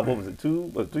 What was it?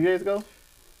 2 years ago?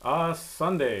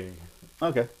 Sunday.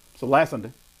 Okay, so last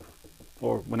Sunday,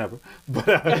 or whenever. But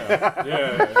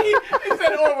Yeah. He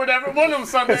said or whatever. One of them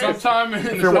Sundays. Sometime in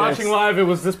If you're watching live, it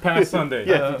was this past Sunday.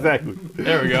 Yes, exactly.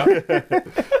 There we go.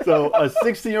 So a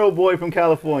 16-year-old boy from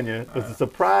California was the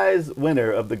surprise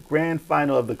winner of the grand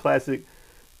final of the classic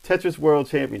Tetris World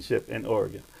Championship in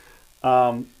Oregon.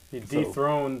 He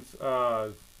dethroned,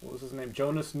 what was his name?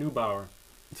 Jonas Neubauer,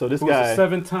 So this who was guy, a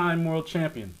 7-time world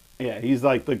champion. yeah, he's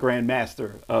like the grand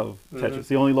master of Tetris.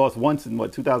 He only lost once in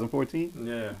what, 2014?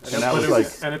 Yeah, And that was it like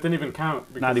and it didn't even count.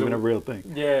 Because Not even it a was- real thing.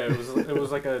 Yeah, it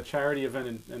was like a charity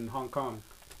event in Hong Kong.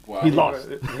 Wow. He lost.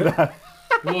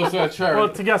 He lost that charity. Well,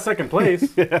 to get second place.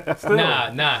 Still.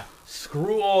 Nah.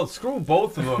 Screw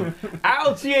both of them.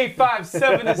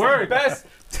 LGA57 is the best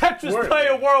Tetris Word.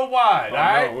 player worldwide. Oh, all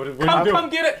right, no. What do you do? come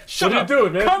get it. Shut What up. do you do,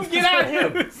 man? Come get at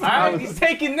him. All right, he's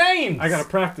taking names. I gotta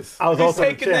practice. I was He's also the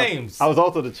taking champ. names. I was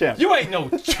also the champ. You ain't no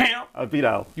champ. I beat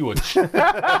Al. You a So he's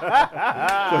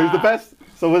the best.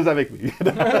 So what does that make me?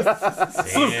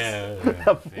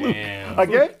 Damn.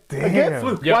 Again?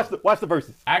 Damn. Yo. Watch the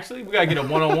verses. Actually, we gotta get a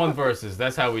one-on-one versus.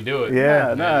 That's how we do it.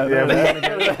 Yeah. Nah, Yeah, nah.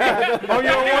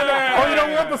 you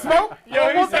don't want the smoke? Yo,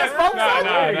 he said, nah.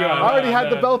 I already had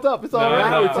the belt up. It's all No,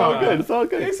 right. no, It's all no. good. It's all He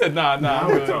good. said, nah.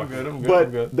 I'm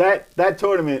good. But that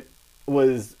tournament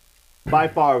was by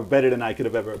far better than I could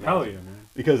have ever imagined. Hell yeah, man.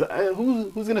 Because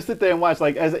who's gonna sit there and watch,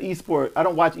 like, as an esport? I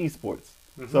don't watch esports,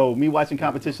 so me watching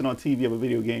competition on TV of a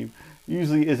video game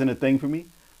usually isn't a thing for me.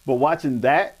 But watching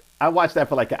that, I watched that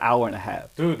for like an hour and a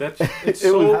half. Dude, it's It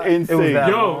so was insane. it was that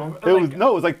Yo, long? It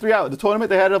was like 3 hours. The tournament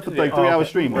they had it up for like 3 hour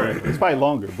stream. Right. It's probably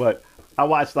longer, but I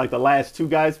watched like the last two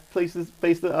guys face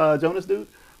the Jonas dude.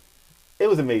 It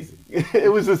was amazing.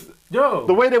 It was just Yo.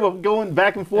 the way they were going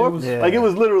back and forth. was- Like it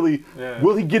was literally, Yeah.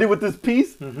 will he get it with this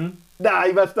piece? Nah,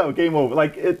 he messed up. Game over.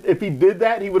 Like if he did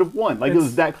that, he would have won. Like it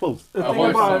was that close. The I thing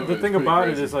watched some about of it. the It's thing pretty about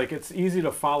it crazy. is like it's easy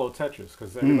to follow Tetris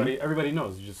because everybody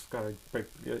knows you just gotta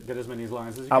get as many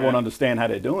lines as you I can. won't understand how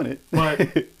they're doing it. But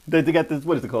they got this.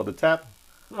 What is it called? The tap,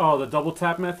 the double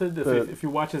tap method. If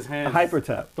you watch his the hands, hyper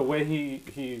tap. the way he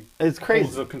It's holds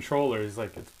crazy. the controller is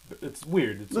like it's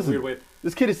weird. It's Listen, a weird way.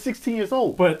 This kid is 16 years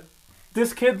old. But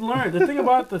this kid learned. The thing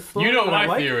about the story You know that I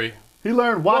my like, theory. He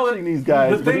learned watching these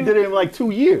guys, the but he thing- did it in like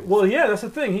 2 years. Well, yeah, that's the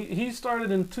thing. He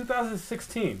started in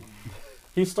 2016.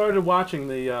 He started watching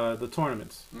the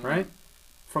tournaments, right?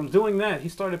 From doing that, he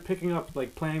started picking up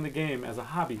like playing the game as a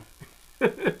hobby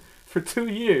for 2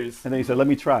 years. And then he said, "Let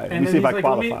me try it. Let And me then see if he's I like,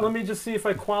 qualify." let me just see if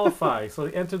I qualify. So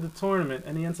he entered the tournament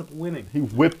and he ends up winning. He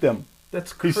whipped them.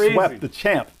 That's He crazy. swept the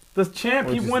champ, The champ,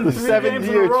 he won the 3 games in a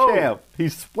 7-year row. champ. He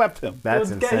swept him. That's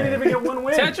He didn't even insane. get one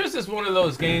win. Tetris is one of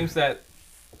those games that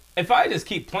if I just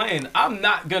keep playing, I'm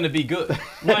not gonna be good.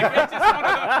 Like it's just one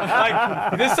of those,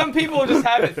 like there's some people who just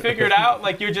have it figured out.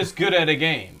 Like you're just good at a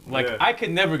game. Like Yeah. I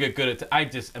could never get good at. I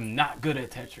just am not good at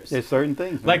Tetris. There's certain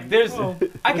things. man. Like there's, Well,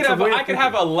 I could it's a have, way of I could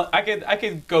have I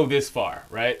could go this far,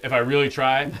 right? If I really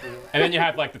try, and then you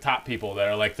have like the top people that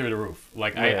are like through the roof.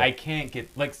 Like Yeah. I can't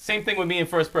get like same thing with me in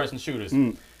first person shooters.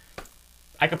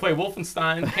 I can play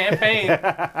Wolfenstein campaign,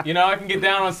 you know, I can get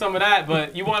down on some of that,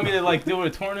 but you want me to like do a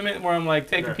tournament where I'm like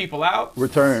taking people out?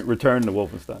 return to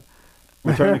Wolfenstein.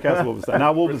 Return to Castle Wolfenstein.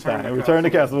 Not Wolfenstein. Return to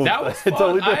Castle Wolfenstein. That was fun.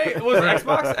 Totally I, different. was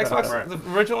Xbox, Right. the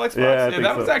original Xbox. Yeah, I Yeah, think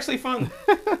that was so. actually fun.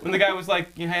 When the guy was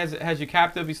like, you has you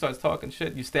captive, he starts talking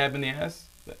shit, you stab in the ass,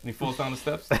 and he falls down the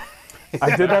steps.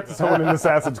 I did that to someone in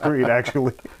Assassin's Creed,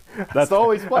 actually. That's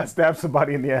always I fun. stabbed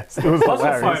somebody in the ass. It was Puzzle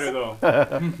hilarious. Fighter though.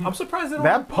 I'm surprised they don't.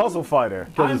 That Puzzle Fighter.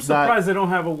 I'm it's not- surprised they don't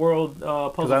have a world Puzzle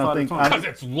I don't Fighter think- tournament. Because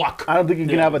it's luck. I don't think you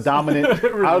can have a dominant. I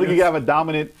don't think you can have a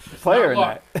dominant player in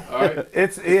that. All right.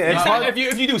 It's It's hard. not,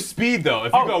 if you do speed though,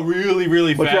 if you go really,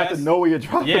 really But fast. you have to know where you're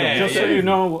dropping. Yeah, them. Just so you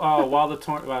know, while the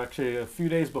tournament, actually a few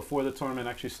days before the tournament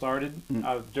actually started,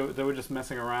 they were just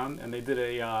messing around and they did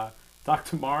a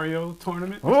Dr. Mario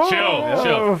tournament.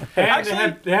 Chill. And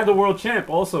Actually- they had the world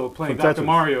champ also playing From Dr. Tetris.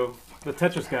 Mario, the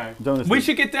Tetris guy. Jonas, We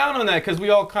should get down on that because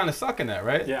we all kind of suck in that,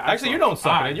 right? Yeah, I Actually, you suck. don't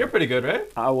suck in it. You're pretty good, right?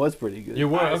 I was pretty good. You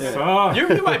were. I Okay. suck.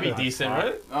 You might be decent,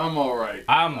 right? I'm all right.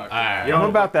 I'm. Alright. Yo, What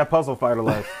about that Puzzle Fighter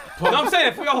life? No, I'm saying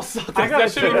if we all suck, I gotta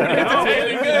that should be pretty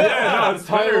entertaining. no, it's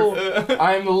Title: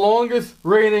 I am the longest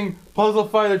reigning Puzzle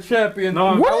Fighter champion. No,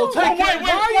 I will wait, take wait, it.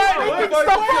 why are you making stuff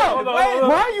up? Hold on, hold on.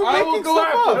 Why are you I will making go stuff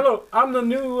after- up? Hello, I'm the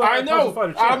new I Puzzle know.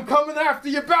 Fighter champ. I'm coming after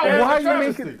your belt. Yeah, Why are It's a you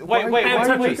travesty. making? Wait, why are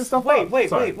you making stuff up?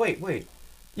 wait.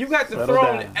 You got the Settle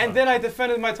throne, down. and then I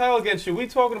defended my title against you. What are you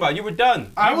talking about? You were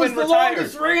done. I You've was been the retired.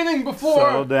 longest reigning before.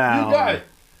 Settle down. You got it.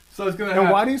 So it's gonna And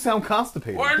happen. why do you sound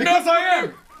constipated? Because I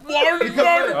am. Because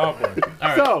Oh boy. All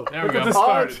right, So, there we look at go. this.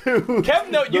 on Started. to Kev,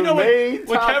 no, you the know main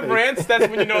when Kev topic. rants, that's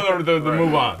when you know the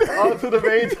move on. on to the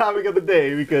main topic of the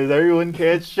day because everyone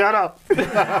can't shut up.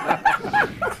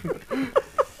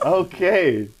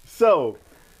 Okay, so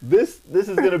this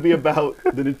is going to be about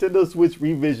the Nintendo Switch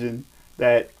revision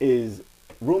that is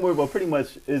rumored, but pretty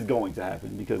much is going to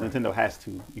happen because Nintendo has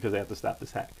to, because they have to stop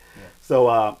this hack. Yeah.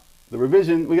 So the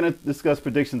revision, we're going to discuss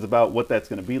predictions about what that's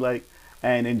going to be like,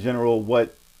 and in general,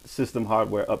 what system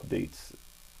hardware updates,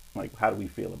 like how do we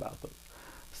feel about those.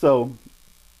 So,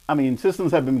 I mean,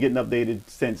 systems have been getting updated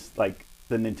since like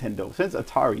the Nintendo, since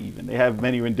Atari even. They have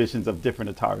many renditions of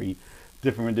different Atari,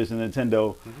 different renditions of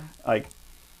Nintendo. Like,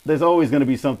 there's always going to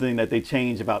be something that they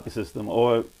change about the system,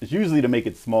 or it's usually to make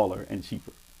it smaller and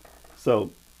cheaper. So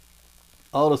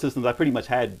all those systems, I pretty much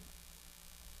had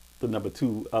the number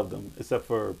 2 of them, except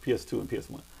for PS2 and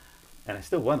PS1. And I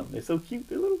still want them. They're so cute.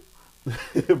 They're little.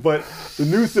 But the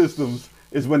new systems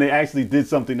is when they actually did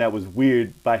something that was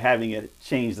weird by having it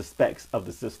change the specs of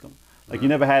the system. Like, you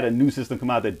never had a new system come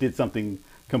out that did something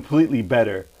completely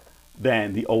better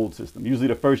than the old system. Usually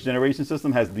the first generation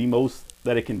system has the most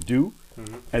that it can do,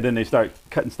 and then they start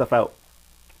cutting stuff out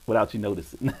without you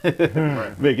noticing.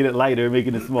 Making it lighter,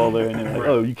 making it smaller, and then like,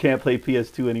 oh, you can't play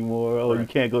PS2 anymore. Oh, you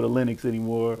can't go to Linux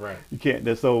anymore. You can't.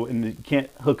 And you can't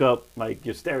hook up like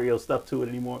your stereo stuff to it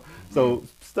anymore. So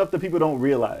stuff that people don't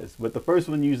realize. But the first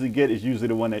one you usually get is usually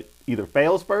the one that either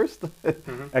fails first,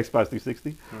 Xbox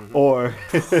 360, or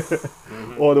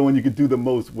or the one you could do the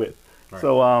most with.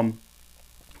 So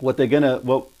what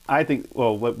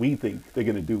we think they're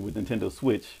gonna do with Nintendo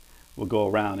Switch, we'll go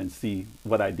around and see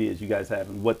what ideas you guys have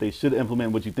and what they should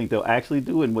implement, what you think they'll actually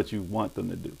do, and what you want them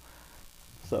to do.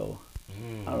 So,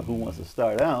 I don't know who wants to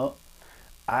start out.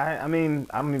 I mean,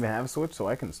 I don't even have a Switch, so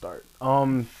I can start.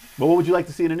 But what would you like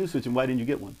to see in a new Switch, and why didn't you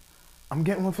get one? I'm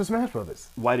getting one for Smash Brothers.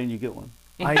 Why didn't you get one?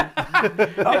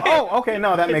 Okay,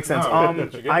 no, that makes sense.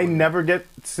 I never get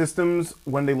systems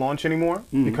when they launch anymore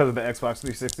because of the Xbox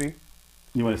 360.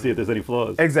 You want to see if there's any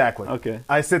flaws? Exactly. Okay.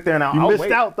 I sit there and You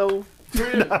missed out, though.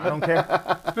 I don't care.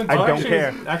 I don't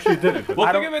care. Actually, didn't.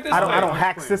 Well, think of it this way. I don't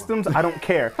hack systems. I don't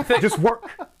care. Just work.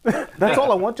 That's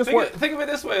all I want. Just work. Think of it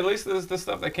this way. At least the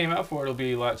stuff that came out for it will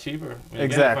be a lot cheaper. When you get it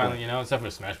Exactly. finally, you know, except for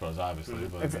Smash Bros. Obviously.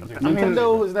 But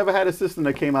Nintendo has never had a system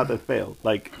that came out that failed.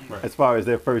 Like as far as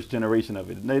their first generation of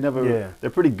it, they never. Yeah. They're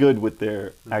pretty good with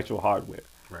their actual hardware.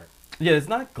 yeah, it's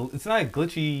not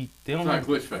glitchy. They don't It's not have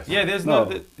glitch fest. Yeah, there's No,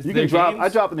 no. you can drop. I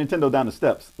dropped the Nintendo down the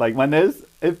steps. Like my NES,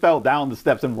 it fell down the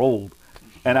steps and rolled,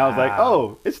 and I was like,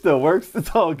 "Oh, it still works. It's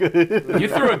all good." You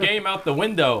threw a game out the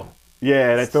window.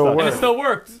 Yeah, that Still sucked. And it still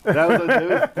worked. It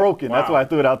was broken. That's why I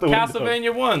threw it out the window.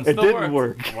 Castlevania 1 It still didn't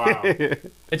worked. work. Wow.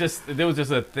 There was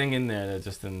just a thing in there that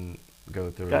just didn't go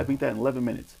through. Gotta beat that in 11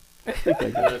 minutes.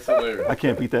 That's hilarious. I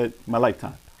can't beat that in my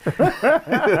lifetime.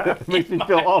 Makes me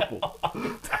feel awful.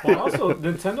 Well, also,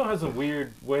 Nintendo has a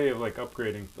weird way of like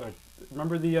upgrading. Like,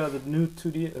 remember the new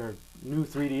 2D or new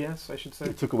 3DS, I should say.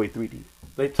 It took away 3D.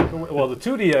 They took away the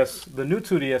 2DS, the new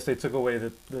 2DS. They took away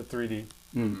the 3D,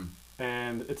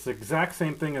 and it's the exact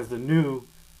same thing as the new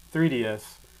 3DS,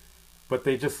 but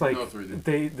they just like No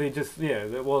 3D. they just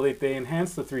they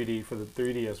enhanced the 3D for the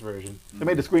 3DS version, They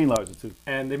made the screen larger too.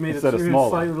 and they made Instead it of even smaller.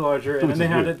 slightly larger, and Which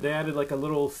then is weird. they added like a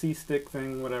little C stick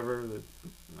thing, whatever.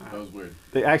 That was weird.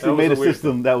 They That actually was made a a weird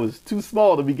system that was too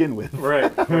small to begin with.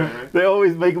 Right. They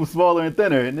always make them smaller and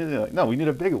thinner, and then they're like, "No, we need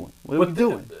a bigger one." What are we But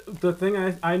doing? the thing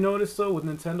I noticed though with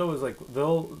Nintendo is like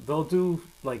they'll do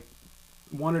like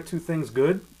one or two things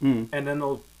good, and then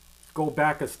they'll go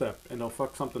back a step and they'll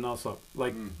fuck something else up.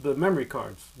 Like the memory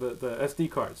cards, the SD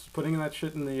cards. Putting that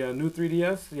shit in the new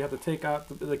 3DS, you have to take out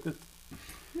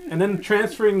and then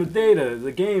transferring the data,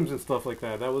 the games and stuff like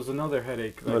that. That was another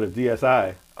headache. No, the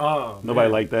DSi. Oh, Nobody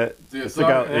man. liked that. They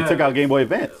DSi, took out Game Boy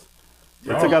Advance.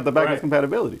 They took out the backwards right.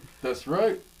 compatibility. That's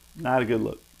right. Not a good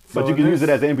look. So But you can use it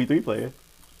this- as an MP3 player.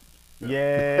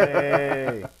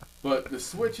 Yay. But the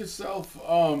Switch itself,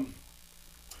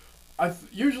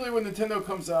 usually when Nintendo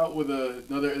comes out with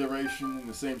another iteration in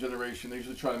the same generation, they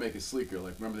usually try to make it sleeker.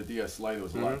 Like, remember the DS Lite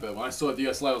was a lot better. When I saw the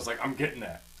DS Lite, I was like, I'm getting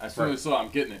that. As soon as I saw it, I'm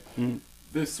getting it.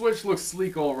 The Switch looks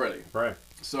sleek already. Right.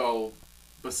 So,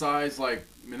 besides, like,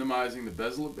 minimizing the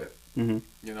bezel a bit, you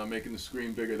know, making the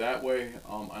screen bigger that way,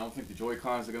 I don't think the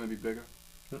Joy-Cons are going to be bigger.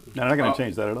 No, they're not going to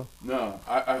change that at all. No,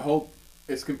 I hope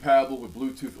it's compatible with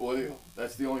Bluetooth audio.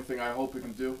 That's the only thing I hope it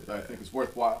can do that I think is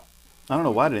worthwhile. I don't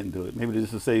know why they didn't do it. Maybe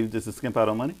just to save, just to skimp out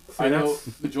on money. I know that's-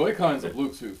 the Joy-Cons are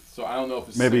Bluetooth, so I don't know if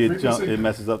it's Maybe the same frequency. it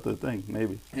messes up the thing.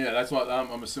 Maybe. Yeah, that's what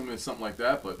I'm assuming it's something like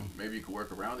that, but maybe you could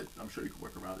work around it. I'm sure you could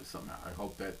work around it somehow. I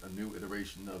hope that a new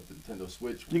iteration of the Nintendo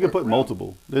Switch will You can work put around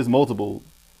multiple. There's multiple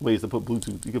ways to put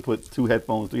Bluetooth. You can put 2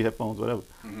 headphones, 3 headphones, whatever.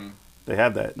 They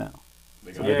have that now.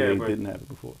 They So got maybe Yeah, they but- didn't have it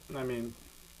before. I mean,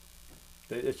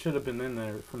 it should have been in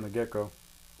there from the get-go.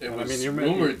 It And was you're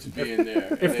rumored to be in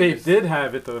there. If they did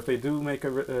have it though, if they do make a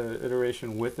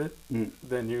iteration with it,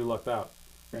 then you lucked out,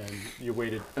 and you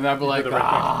waited. And I'd be like, the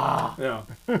right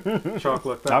yeah, Chalk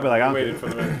lucked out. I'll be like, you I'm waited for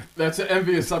the right. that's an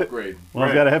envious upgrade. Well,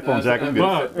 I've got a headphone jack. I'm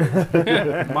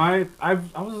good. But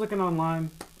I was looking online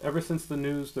ever since the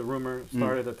rumor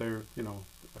started that they're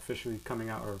officially coming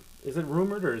out, or is it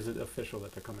rumored or is it official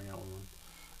that they're coming out with one?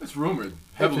 It's rumored.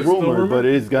 It's Heavily rumored, but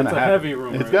it's gonna It's a happen. heavy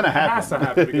rumor. It's gonna happen. It has to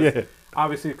happen because Yeah.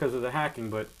 obviously because of the hacking.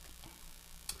 But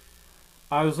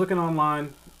I was looking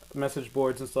online, message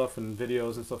boards and stuff, and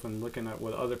videos and stuff, and looking at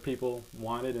what other people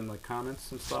wanted in like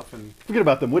comments and stuff. And Forget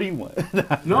about them. What do you want?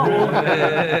 no,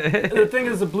 the thing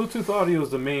is, the Bluetooth audio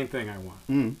is the main thing I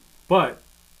want. But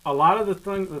a lot of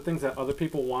the things that other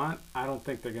people want, I don't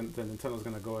think the Nintendo's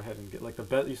gonna go ahead and get like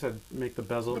you said, make the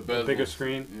bezel, the bigger bezels.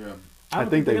 screen. Yeah. I don't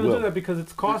think they're they gonna will. do that because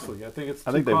it's costly. I think it's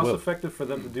I too think they will. cost effective for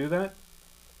them to do that.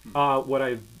 What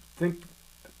I think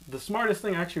the smartest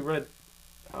thing, I actually read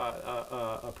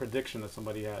a prediction that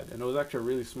somebody had, and it was actually a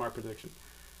really smart prediction.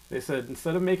 They said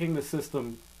instead of making the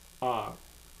system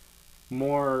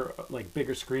more like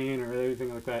bigger screen or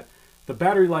anything like that, the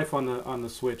battery life on the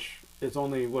Switch is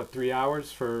only 3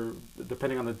 hours for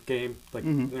depending on the game. Like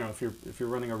if you're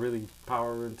running a really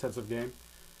power intensive game,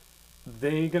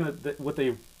 what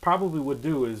they probably would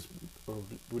do is, or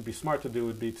would be smart to do,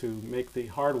 would be to make the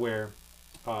hardware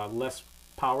less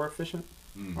power efficient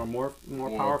or more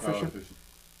power efficient.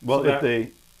 Well, So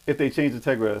if they change the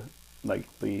Tegra, like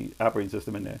the operating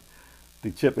system in there,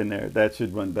 the chip in there, that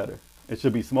should run better. It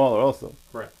should be smaller also,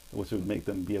 Right. which would make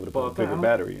them be able to put a But bigger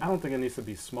battery in. I don't think it needs to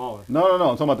be smaller. No. I'm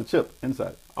talking about the chip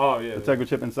inside. Oh yeah. The Tegra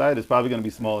chip inside is probably going to be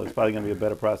smaller. It's probably going to be a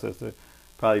better processor,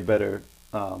 probably better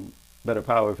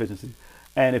power efficiency.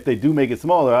 And if they do make it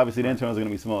smaller, obviously the internals are going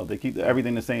to be smaller. If they keep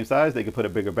everything the same size, they could put a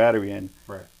bigger battery in,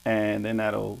 Right. and then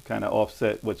that'll kind of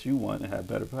offset what you want and have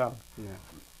better power. Yeah.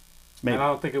 Maybe. And I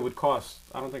don't think it would cost.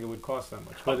 that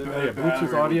much. But better Bluetooth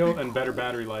battery audio would be and better cool.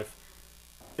 battery life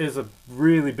is a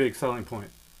really big selling point.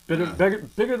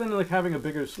 Bigger than like having a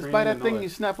bigger screen. Just buy that and thing all you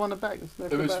snap on the back.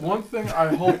 If it's one thing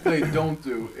I hope they don't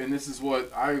do, and this is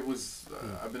what I've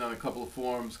been on a couple of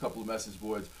forums, a couple of message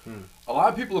boards. A lot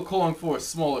of people are calling for a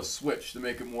smaller Switch to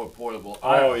make it more portable.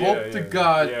 I hope to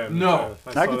God, no.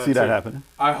 I can see that happening.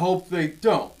 I hope they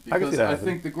don't, I can see because that I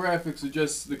happening. think the graphics are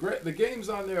just the games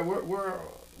on there. We're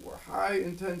high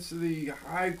intensity,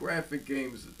 high graphic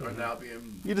games are now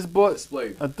being You just bought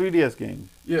displayed. a 3DS game.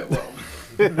 Yeah, well,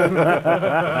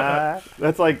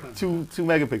 That's like two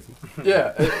megapixels.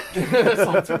 yeah, it's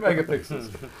like 2 megapixels.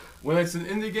 When it's an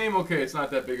indie game, okay, it's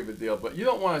not that big of a deal. But you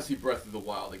don't want to see Breath of the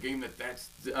Wild, a game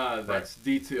that's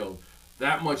detailed,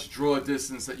 that much draw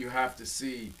distance that you have to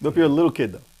see. But if you're a little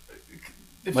kid, though,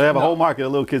 If they have a no, whole market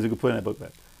of little kids who can put in that book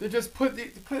bag. They just put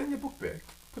it in your book bag.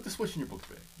 Put the Switch in your book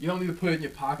bag. You don't need to put it in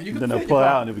your pocket. You can Then put they'll it in pull your it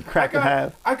out pocket. and it'll be cracked in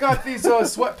half. I got these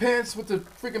sweatpants with the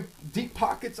freaking deep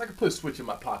pockets. I could put a Switch in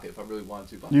my pocket if I really wanted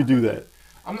to. But I'm You not do gonna that. it.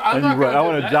 I'm And not you run. I gonna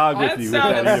want do to that. jog with you with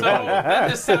that in your pocket. That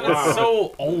just sounded Wow.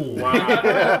 so old.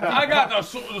 I got the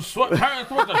sweatpants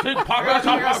with the deep pockets.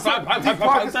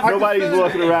 Nobody's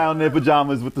walking around in their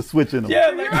pajamas with the Switch in them. Yeah,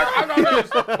 like, I got this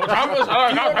pajamas.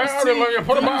 I got pants when you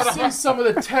put them You on. see some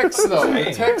of the text though.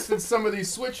 The text in some of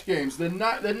these Switch games, they're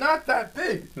not that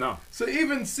big. No. So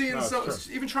even seeing No, it's some, true.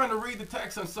 even trying to read the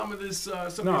text on some of this, No,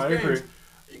 of I these agree. games,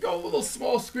 you go a little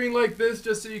small screen like this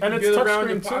just so you can And get it's around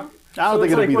your touchscreen pocket. too. I don't So think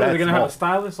it's it'll like, be what, are that they gonna have a small.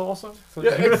 stylus also? So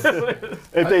Yeah,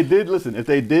 If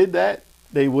they did that,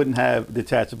 they wouldn't have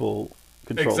detachable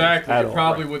controls. exactly. At You all.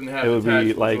 probably wouldn't have. It would be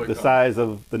detachable like the Joy-Con. size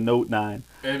of the Note 9,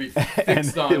 and it'd be and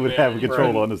fixed on it would there. have a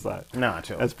controller on the side. Nah,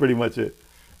 chill. That's pretty much it.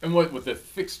 And what with the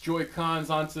fixed Joy-Cons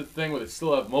onto the thing, where they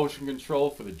still have motion control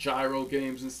for the gyro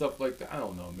games and stuff like that. I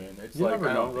don't know, man. It's you like never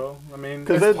I know, don't bro. I mean,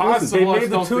 'Cause It's listen, possible. they I made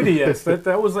the don't think- 2DS.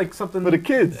 That was like something For the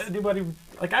kids. Anybody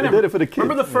like I They never did it for the kids.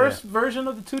 remember the first version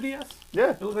of the 2DS.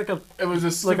 Yeah. It was like a It was a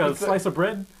stupid thing. slice of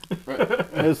bread.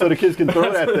 And so the kids can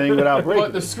throw that thing without breaking.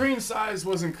 But the screen size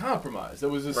wasn't compromised. It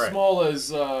was as Right. small as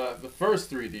the first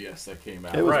 3DS that came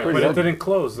out. It was Right, pretty but it ugly. didn't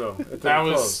close though. It didn't That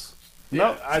was. close.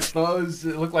 Yeah, I suppose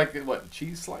it looked like a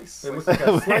cheese slice. It looked like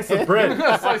a slice of bread.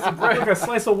 a slice of bread. Like a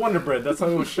slice of Wonder Bread. That's how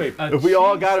it was shaped. If we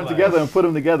all got them together and put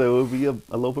them together, it would be a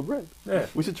loaf of bread. Yeah.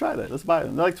 We should try that. Let's buy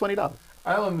them. They're like $20.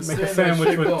 I don't understand Make a that sandwich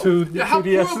shit, with though. two Yeah, how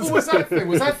 2DSs. portable was that thing?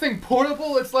 Was that thing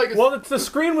portable? It's like Well, the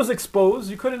screen was exposed.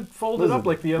 You couldn't fold it up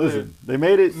like the other Listen, they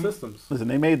made it. systems. Listen,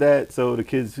 they made that so the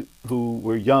kids who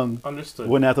were young Understood.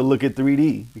 wouldn't have to look at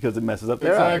 3D because it messes up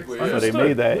their Exactly, eyes. yeah. So they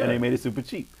made that Yeah. and they made it super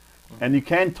cheap. And you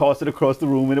can toss it across the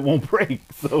room and it won't break.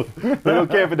 So they don't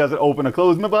care if it doesn't open or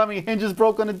close. Remember how many hinges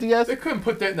broke on the DS? They couldn't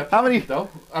put that in the How many- pocket, though.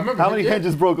 I remember How many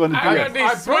hinges broke on the I got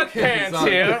DS? these I broke hinges sweatpants on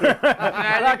it. here.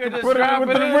 Now you can just put it drop with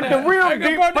it the- in with the there. real I can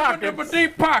deep put it pockets. with the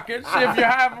deep pockets if you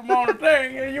have them on the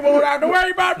thing, and you won't have to worry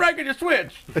about breaking the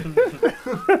switch.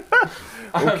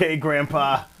 Okay,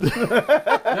 Grandpa.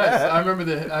 Yes, I remember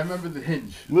the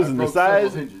hinge. Listen, I the broke several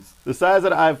size- hinges. The size of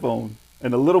the iPhone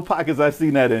and the little pockets I've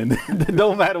seen that in, it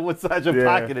don't matter what size your Yeah.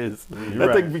 pocket is. That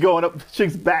right. thing be going up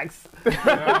chicks' backs. Like a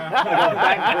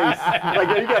back brace. Like,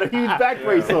 yo, you got a huge back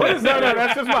brace on. No,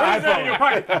 that's just my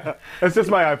iPhone. That's just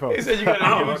my iPhone. He said you got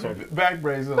a huge back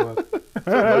brace on.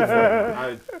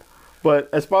 I, But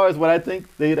as far as what I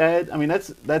think they'd add, I mean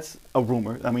that's a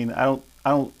rumor. I mean I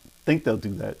don't think they'll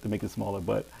do that to make it smaller.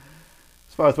 But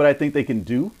as far as what I think they can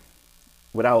do,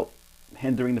 without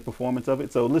hindering the performance of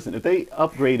it. So listen, if they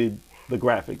upgraded the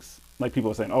graphics, like people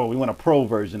are saying, oh, we want a pro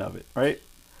version of it, right?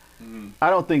 I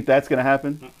don't think that's going to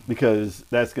happen because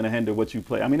that's going to hinder what you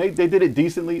play. I mean, they did it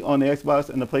decently on the Xbox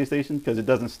and the PlayStation because it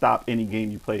doesn't stop any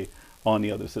game you play on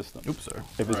the other systems. Oops, sir.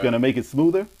 If it's Right. going to make it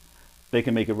smoother, they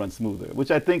can make it run smoother, which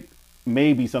I think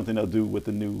may be something they'll do with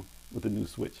the new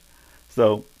Switch.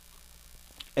 So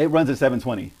it runs at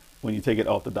 720 when you take it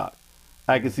off the dock.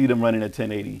 I can see them running at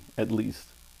 1080 at least.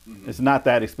 It's not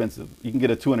that expensive. You can get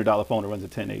a $200 phone that runs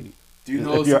at 1080. Do you If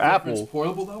know it's you're a difference Apple-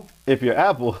 portable though? If you're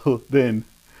Apple, then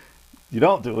you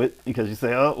don't do it because you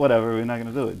say, oh, whatever, we're not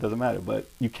going to do it. It doesn't matter. But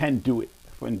you can do it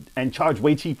and charge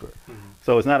way cheaper.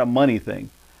 So it's not a money thing.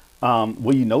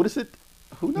 Will you notice it?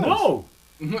 Who knows? no,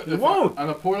 It won't. On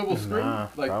a portable screen? Nah,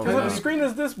 Like probably because the 1080? screen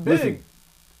is this big. Listen.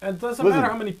 And it doesn't Listen.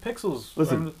 matter how many pixels.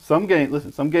 Listen, some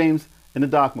games in the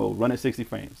dock mode run at 60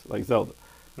 frames, like Zelda.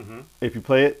 Mhm. If you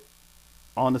play it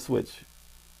on the Switch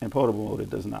in portable mode, it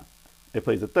does not. It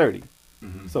plays at 30.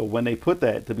 So when they put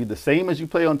that to be the same as you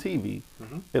play on TV,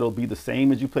 it'll be the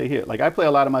same as you play here. Like I play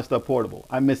a lot of my stuff portable.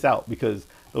 I miss out because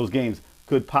those games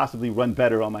could possibly run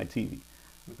better on my TV.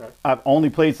 Okay. I've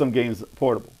only played some games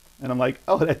portable. And I'm like,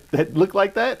 oh, that looked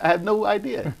like that? I had no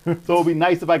idea. So it would be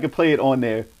nice if I could play it on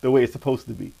there the way it's supposed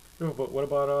to be. Yo, but what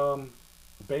about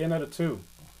Bayonetta 2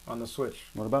 on the Switch?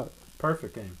 What about it?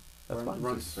 Perfect game. That's fine.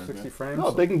 Runs 60 60 frames. No,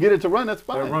 if they can get it to run, that's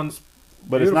fine. It runs.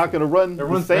 But it's not beautiful. going to run It the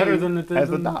runs same better than it did as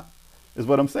the in- dock, is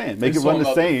what I'm saying. Make It's it run all the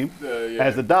about same yeah.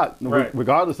 as the dock, Right.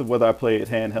 regardless of whether I play it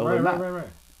handheld or Right, not. right.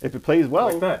 If it plays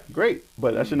well, Like that. great.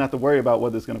 But I shouldn't have to worry about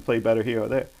whether it's going to play better here or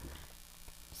there.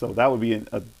 So that would be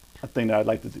a thing that I'd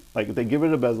like to do. Like if they give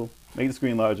it a bezel, make the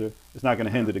screen larger, it's not going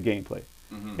to hinder the gameplay.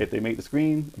 If they make the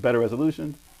screen a better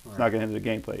resolution, it's not going to hinder the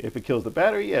gameplay. If it kills the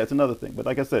battery, yeah, it's another thing. But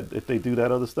like I said, if they do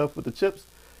that other stuff with the chips,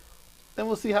 then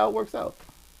we'll see how it works out.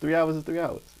 3 hours is 3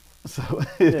 hours. So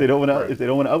if they don't want right.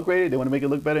 to upgrade it, they want to make it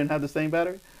look better and have the same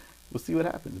battery, we'll see what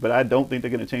happens. But I don't think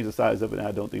they're going to change the size of it, and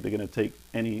I don't think they're going to take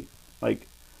any, like,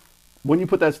 when you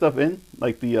put that stuff in,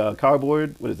 like the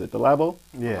cardboard, what is it, the Labo?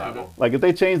 Yeah. Like if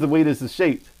they change the way this is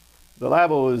shaped, the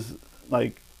Labo is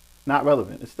like not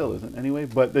relevant. It still isn't anyway.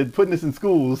 But they're putting this in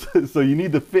schools, so you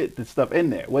need to fit the stuff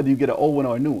in there, whether you get an old one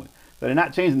or a new one. So they're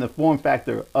not changing the form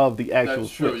factor of the actual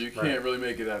That's true. Switch. You can't really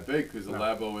make it that big because the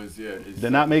Labo is They're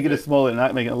not making it big. smaller. They're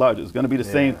not making it larger. It's going to be the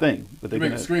same thing. But They they're make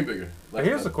gonna, the screen bigger. Now,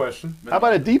 here's the question. how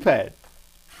about a D-pad?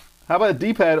 How about a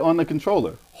D-pad on the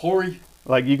controller? Hori?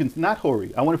 Like you can not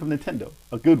Hori. I want it from Nintendo.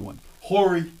 A good one.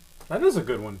 Hori. That is a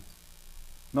good one.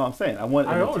 No, I'm saying I want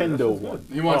a I own it. That Nintendo shit's good. one.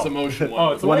 He wants Oh. a motion one.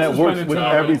 Oh, it's a One that licensed by works with Nintendo.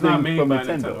 It's everything not made from by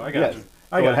Nintendo. I got Yes. you. So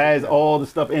I got it has you. all the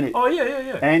stuff in it Oh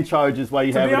yeah. and charges while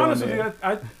you To have be it on honest with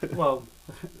there. you, well,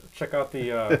 check out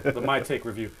the My Take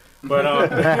review. But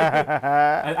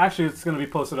actually, it's going to be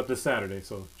posted up this Saturday,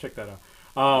 so check that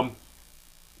out.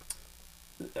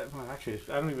 Well, actually,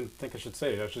 I don't even think I should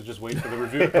say it. I should just wait for the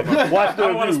review to come up. Watch the I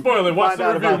don't want to review. spoil it. Watch Find the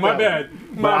out review. about My that bad.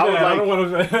 But My I would bad. I like- don't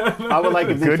want to. I would like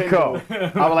if Good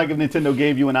Nintendo, I would like if Nintendo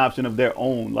gave you an option of their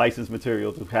own licensed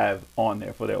material to have on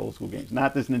there for their old school games,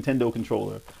 not this Nintendo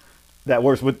controller that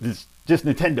works with this just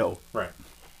Nintendo. Right.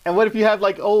 And what if you have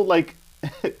like old like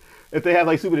if they have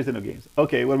like Super Nintendo games?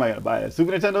 Okay, what am I gonna buy? A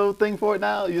Super Nintendo thing for it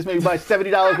now? You just maybe buy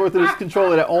 $70 worth of this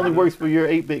controller that only works for your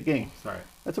 8-bit games. Right.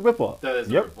 That's a ripoff. That is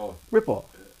Yep. a ripoff. Ripoff.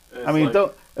 It's I mean, like-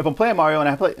 don't. If I'm playing Mario and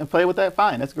I play with that,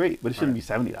 fine, that's great. But it shouldn't be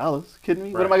 $70. Kidding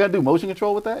me? What am I Right. gonna do? Motion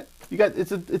control with that? You got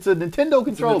it's a Nintendo It's a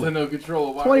controller. Nintendo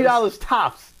controller. Why $20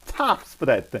 tops for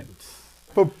that thing,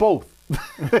 for both.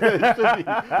 It should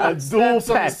be a dual Snaps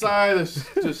on the pack. side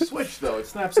to switch though. It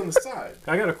snaps on the side.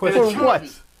 I got a For question. It what?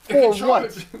 charges. For It can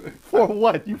what? charge. For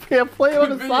what? You can't play on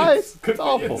the side? Convenience. It's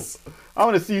awful. Convenience. I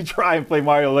want to see you try and play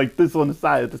Mario like this on the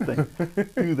side of this thing.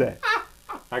 Do that.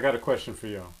 I got a question for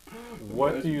you.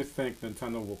 What do you think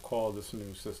Nintendo will call this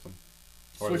new system?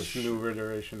 Or Switch. this new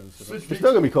iteration of the Switch It's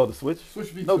still gonna be called the Switch. Switch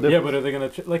V2. No difference. Yeah, but are they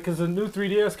gonna like? Because the new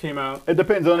 3DS came out, It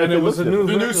depends on and if it was a new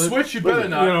The new Switch, you better You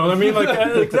not. know what I mean?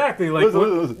 Like exactly. Like Listen, what,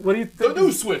 listen. what do you The think?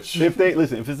 new Switch. If they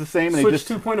listen, if it's the same and they Switch just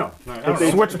 2.0. No, I don't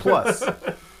they- know. Switch Plus.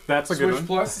 That's a good Switch one.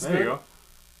 Plus is There you good. go.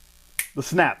 the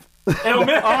snap, Oh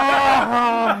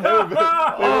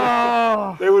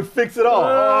man, they would fix it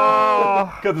all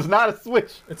because it's not a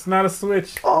Switch. it's not a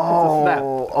Switch.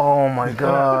 Oh my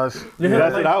gosh. You hit,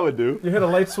 That's a what light, I would do. you hit a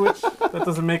light switch. That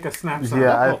doesn't make a snap sound.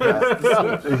 Yeah,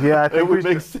 I It think we would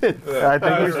make sense. I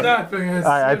think we It's should, not thing.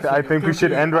 I think we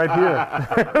should end right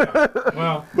here.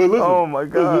 Well, But listen, Oh my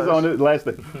listen, this is gosh. on the last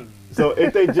thing. So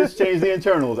if they just change the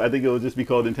internals, I think it will just be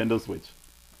called Nintendo Switch.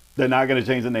 They're not going to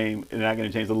change the name. And they're not going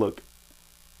to change the look.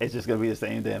 It's just going to be the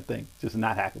same damn thing, just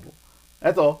not hackable.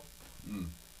 That's all.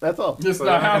 That's all. It's So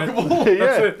not they're not hackable. that's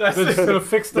Yeah, it. They're just gonna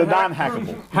fix the the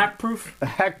non-hackable, hack proof,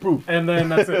 hack proof. and then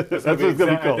that's it. It's That's what it's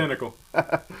gonna be called. identical.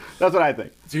 That's what I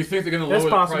think. Do you think they're gonna It's lower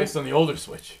the possible. price on the older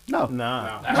Switch? No,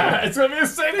 Nah. It's gonna be the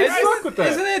same Isn't, price. fuck with that.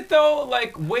 isn't it though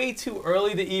like way too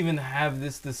early to even have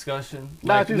this discussion?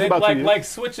 Nah, Like, it's usually about 2 years. like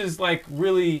Switch is like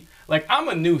really like I'm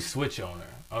a new Switch owner.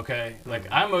 Okay, like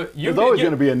I'm a. There's always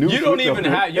gonna be a new You don't Switch even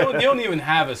owner. have. You don't even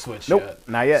have a Switch Nope, yet.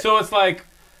 not yet. So it's like,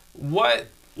 what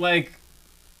like.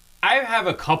 I have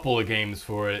a couple of games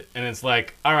for it, and it's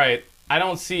like, all right, I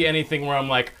don't see anything where I'm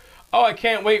like, oh, I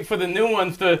can't wait for the new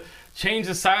ones to change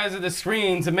the size of the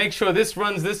screen to make sure this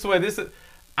runs this way.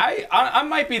 I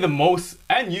might be the most,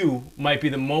 and you might be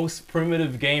the most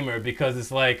primitive gamer because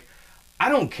it's like, I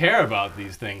don't care about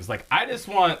these things. Like, I just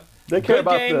want they care good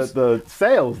about games. the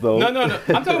sales though. No. I'm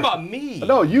talking about me.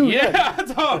 No, you, Yeah, yeah. I'm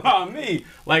talking about me.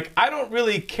 Like, I don't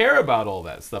really care about all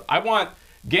that stuff. I want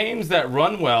games that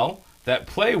run well, that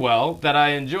play well, that I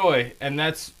enjoy, and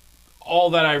that's all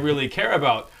that I really care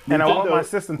about. And I want Nintendo- my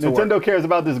system to Nintendo work. cares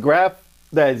about this graph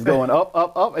that is going up,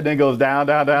 up, up, and then goes down,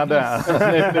 down, down, down.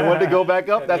 If they want to go back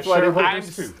up, that's why they want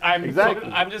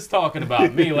Exactly. I'm just talking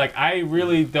about me. Like, I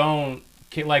really don't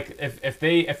like if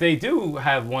they do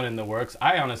have one in the works.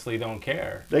 I honestly don't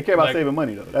care. They care about Like, saving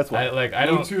money though. That's why. I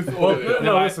don't. Bluetooth Well, audio.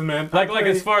 no, I- listen, man. Like I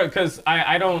as far because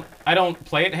I don't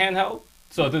play it handheld,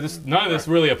 so none of this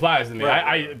really applies to me. Right.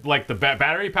 I like the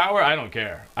battery power. I don't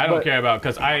care. I don't But- care about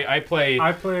because I play.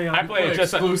 I play it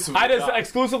just exclusively I just console.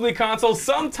 exclusively console.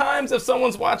 Sometimes if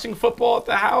someone's watching football at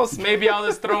the house, maybe I'll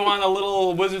just throw on a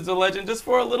little Wizards of Legend just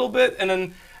for a little bit,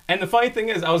 and the funny thing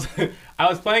is I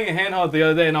was playing a handheld the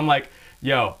other day, and I'm like,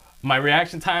 yo, my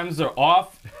reaction times are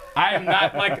off. I am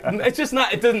not like it's just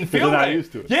not. It doesn't feel you're not right.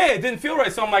 used to it. Yeah, it didn't feel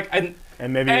right. So I'm like, And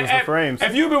maybe it was the frames.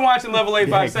 if you've been watching Level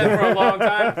 857 for a long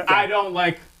time, I don't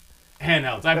like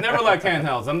handhelds. I've never liked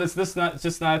handhelds. It's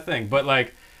just not a thing. But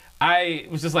like, I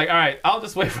was just like, all right, I'll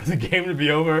just wait for the game to be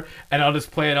over and I'll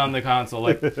just play it on the console.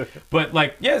 Like, but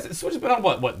like, yes, Switch has been on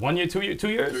what 1 year, 2 years, 2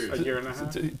 years, a year and a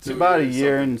half. It's about a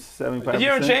year and 75%. A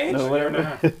year and change? No, Year and a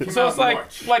whatever. half. So it's like,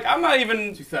 March. I'm not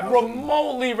even 2000.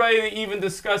 remotely ready to even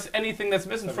discuss anything that's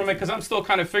missing from it because I'm still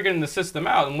kind of figuring the system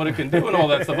out and what it can do and all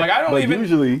that stuff. Like, I don't But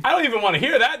even want to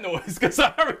hear that noise because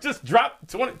I already just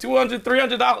dropped $200,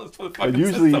 $300 for the fucking But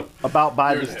usually, system. about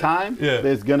by this time, Yeah.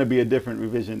 there's gonna be a different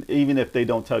revision, even if they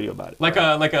don't tell you about it. Like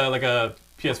a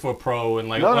PS4 Pro and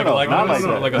like No, like no, like not like,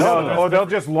 like like that. a No, Or they'll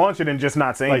just launch it and just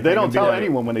not say Like anything. they don't and be tell like,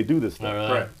 anyone when they do this stuff. Not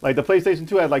really. Right. Like the PlayStation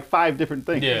 2 had like 5 different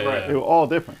things. Yeah, yeah. They were all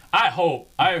different. I hope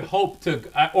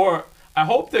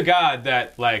to God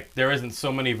that like there isn't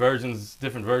so many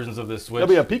different versions of this Switch.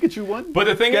 There'll be a Pikachu one. But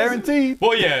the thing Guaranteed. is,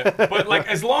 well, yeah, but like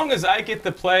as long as I get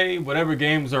to play whatever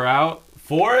games are out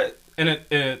for it, and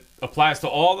it applies to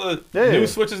all the Yeah. new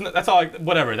Switches, that's all.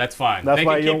 Whatever, that's fine. That's They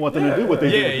why can you don't keep- want them to do what they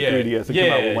Yeah, did yeah. with the 3DS and Yeah,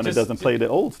 come out with one just- that doesn't play the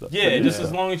old stuff. Yeah, The new just stuff.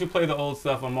 as long as you play the old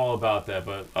stuff, I'm all about that.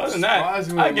 But other than that,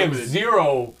 Surprisingly I give limited.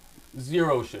 zero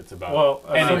shits about. Well,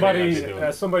 anything I can do.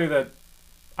 as somebody that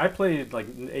I played like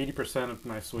 80% of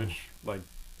my Switch like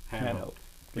handheld. Handheld.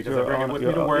 Because You're I bring it on- with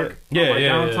you're me to on- work. yeah. On my Yeah,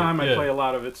 yeah, downtime, yeah, I yeah. play a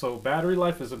lot of it. So battery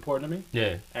life is important to me.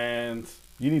 Yeah. And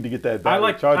You need to get that. I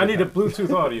battery charger need a pack.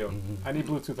 Bluetooth audio. I need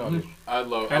Bluetooth audio. I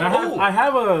love. And oh, I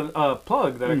have a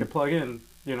plug that I can plug in,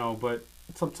 you know, but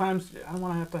sometimes I don't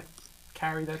want to have to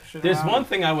carry that shit There's around. one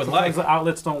thing I would Sometimes like. the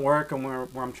outlets don't work and where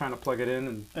I'm trying to plug it in.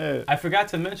 And Yeah. I forgot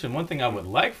to mention one thing I would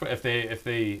like for if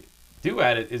they do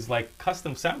add it is like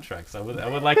custom soundtracks. I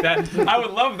would like that. I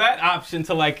would love that option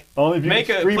to like Only if you make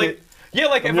can a stream play, it yeah,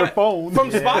 like from if your I, phone. from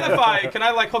Spotify. Can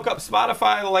I like hook up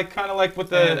Spotify like kind of like with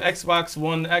the Yeah. Xbox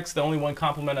One X? The only one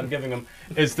compliment I'm giving them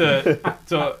is to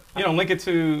link it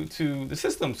to the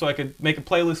system so I could make a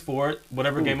playlist for it,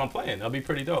 whatever game I'm playing. That'd be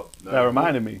pretty dope. That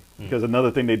reminded me because another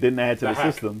thing they didn't add to The the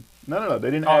hack. system. No, they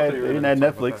didn't Oh, I add. thought you They were didn't gonna add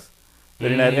talk about Netflix. They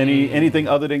didn't add anything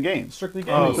other than games. Strictly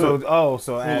gaming. So add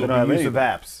They don't have the use of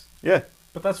anything. apps. Yeah,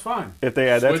 But that's fine. if they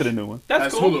add that to Switch. the new one.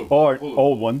 That's cool. Hulu. Or Hulu.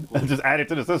 old one, and just add it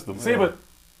to the system. See, but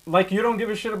like you don't give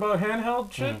a shit about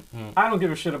handheld shit. I don't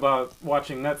give a shit about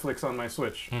watching Netflix on my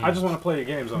Switch. I just want to play your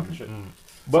games on the shit.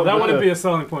 But So that with wouldn't the- be a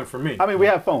selling point for me. I mean, we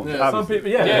have phones. Yeah, Some obviously.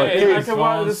 people, Yeah, but yeah, I yeah. can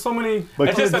watch. There's so many. But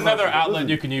It's just kids- another outlet listen,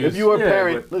 you can use. If you were a Yeah,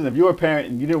 parent, but- listen, if you were a parent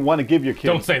and you didn't want to give your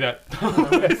Don't kids, say that.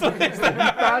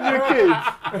 found your kids,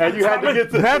 and you had to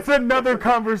get to. That's another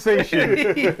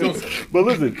conversation. But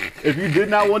listen, if you did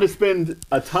not want to spend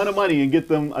a ton of money and get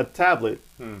them a tablet,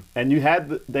 and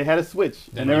they had a Switch,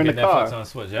 Then and they're in you the get Netflix car, on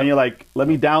Switch, and yep. you're like, let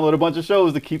me download a bunch of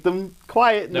shows to keep them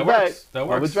quiet in That the back works. That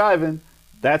while we're works. driving.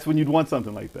 That's when you'd want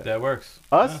something like that. That works.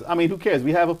 Us, I mean, who cares?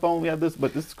 We have a phone, we have this,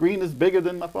 but this screen is bigger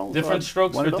than my phone. so Different I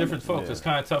strokes want for it on different there. folks. It's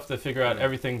kind of tough to figure out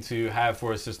everything to have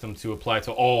for a system to apply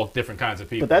to all different kinds of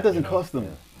people. But that doesn't you know? cost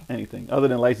them anything other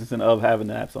than licensing of having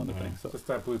the apps on the thing. So Just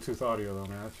that Bluetooth audio though,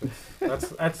 man.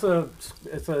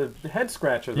 It's a head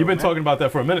scratcher. You've been talking about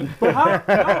that for a minute. But how?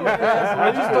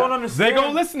 I just don't understand. They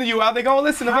gonna listen to you out. They gonna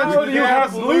listen How eventually. do you Yeah,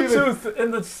 have believe it. Bluetooth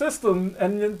in the system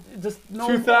and then just no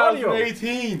audio?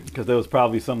 2018. because there was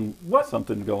probably What?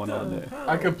 something going on there.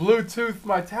 I could Bluetooth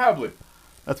my tablet.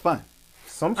 That's fine.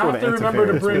 Some I sort have of to remember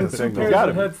to interference bring with the two signal. pairs Gotta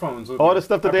of be. headphones. With All me. the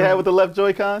stuff that they had with the left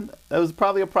Joy-Con, that was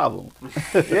probably a problem.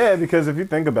 Yeah, because if you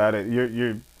think about it,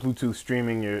 you're Bluetooth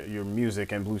streaming your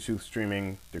music and Bluetooth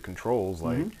streaming your controls.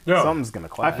 Like Yeah. something's gonna I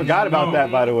clash. forgot about No.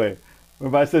 that, by the way.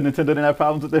 Remember I said Nintendo didn't have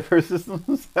problems with their first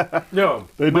systems? Yo,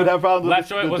 They did have problems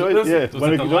Left with joy- was the it- Joy- was yeah, it one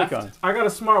of the the left? Joy-Cons. I got a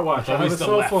smartwatch. I have a always the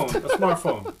cell left. phone, a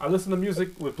smartphone. I listen to music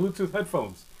with Bluetooth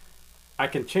headphones. I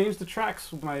can change the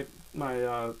tracks with my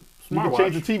You smartwatch.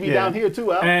 can change the TV Yeah. down here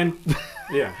too, Al. And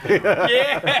yeah,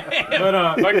 Yeah.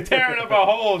 but Like tearing up a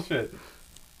whole shit.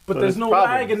 but So there's there's no problems.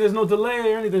 lag and there's no delay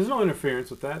or anything. There's no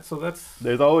interference with that. So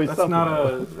There's always that's something. not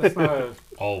a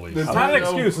Always. There's it's not an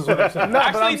excuse. Is what I'm saying. No, but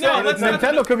Actually, I'm saying no, let's not-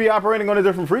 Nintendo could be operating on a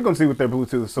different frequency with their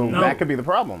Bluetooth, so No. that could be the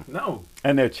problem. No,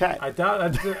 And their chat. I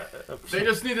doubt. They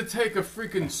just need to take a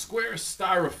freaking square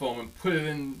styrofoam and put it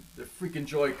in the freaking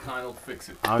Joy-Con. It'll fix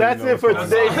it. I don't That's even know it for what's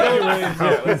going on.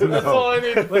 today. That's all I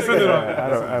need. Listen to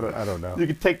that. I don't know. You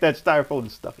can take that styrofoam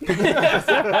and stuff. That's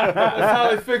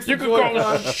how they fix the You could go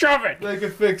Joy-Con. shove it. They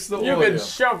can fix the You audio. can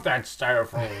shove that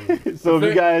styrofoam. So if you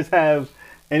They- guys have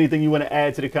anything you want to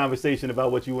add to the conversation about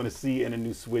what you want to see in a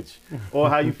new Switch, or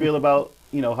how you feel about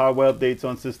hardware updates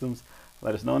on systems,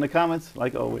 let us know in the comments.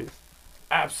 Like always.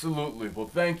 Absolutely. Well,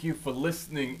 thank you for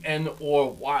listening and or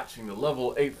watching the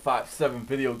Level 857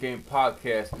 Video Game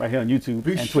Podcast. Right here on YouTube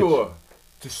Be and sure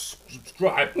to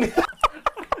subscribe. Be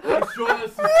sure to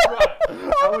subscribe.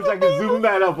 Twitch. I wish I could zoom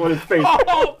that up on his face.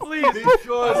 Oh, please. Be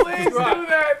sure to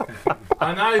subscribe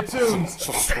on iTunes,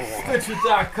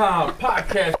 Stitcher.com,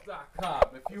 Podcast.com.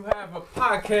 If you have a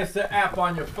podcaster app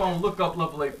on your phone, look up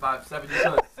Level 857. You're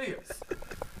going to see us.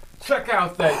 Check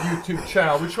out that YouTube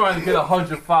channel. We're trying to get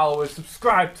 100 followers.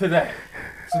 Subscribe to that.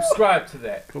 Subscribe to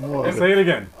that. And say it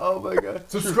again. Oh my god.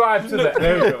 Subscribe to that.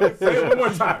 There you go. Say it one more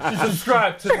time.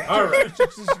 Subscribe to that. All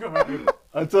right.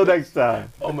 Until next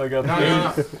time. Oh my god.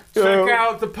 Now, check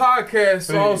out the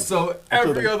podcast also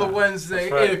every next other time. Wednesday,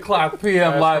 That's right. 8 o'clock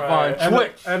p.m. That's live right. on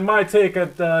Twitch. And my take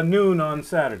at noon on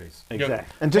Saturdays.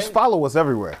 Exactly. And just follow us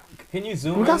everywhere. Can you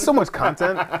zoom We in? got so much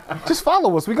content. Just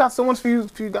follow us. We got so much for you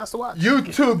guys to watch.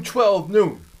 YouTube 12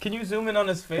 noon. Can you zoom in on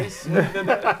his face?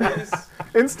 Please?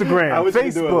 Instagram, I wish we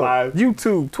could do it Facebook, live.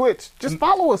 YouTube, Twitch. Just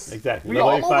follow us. Exactly. We Level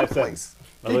all over the 857. place.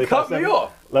 Level He cut me 857.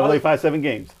 off. Level 857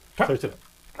 games. Search it up.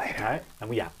 All right. And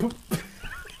we out. Boop.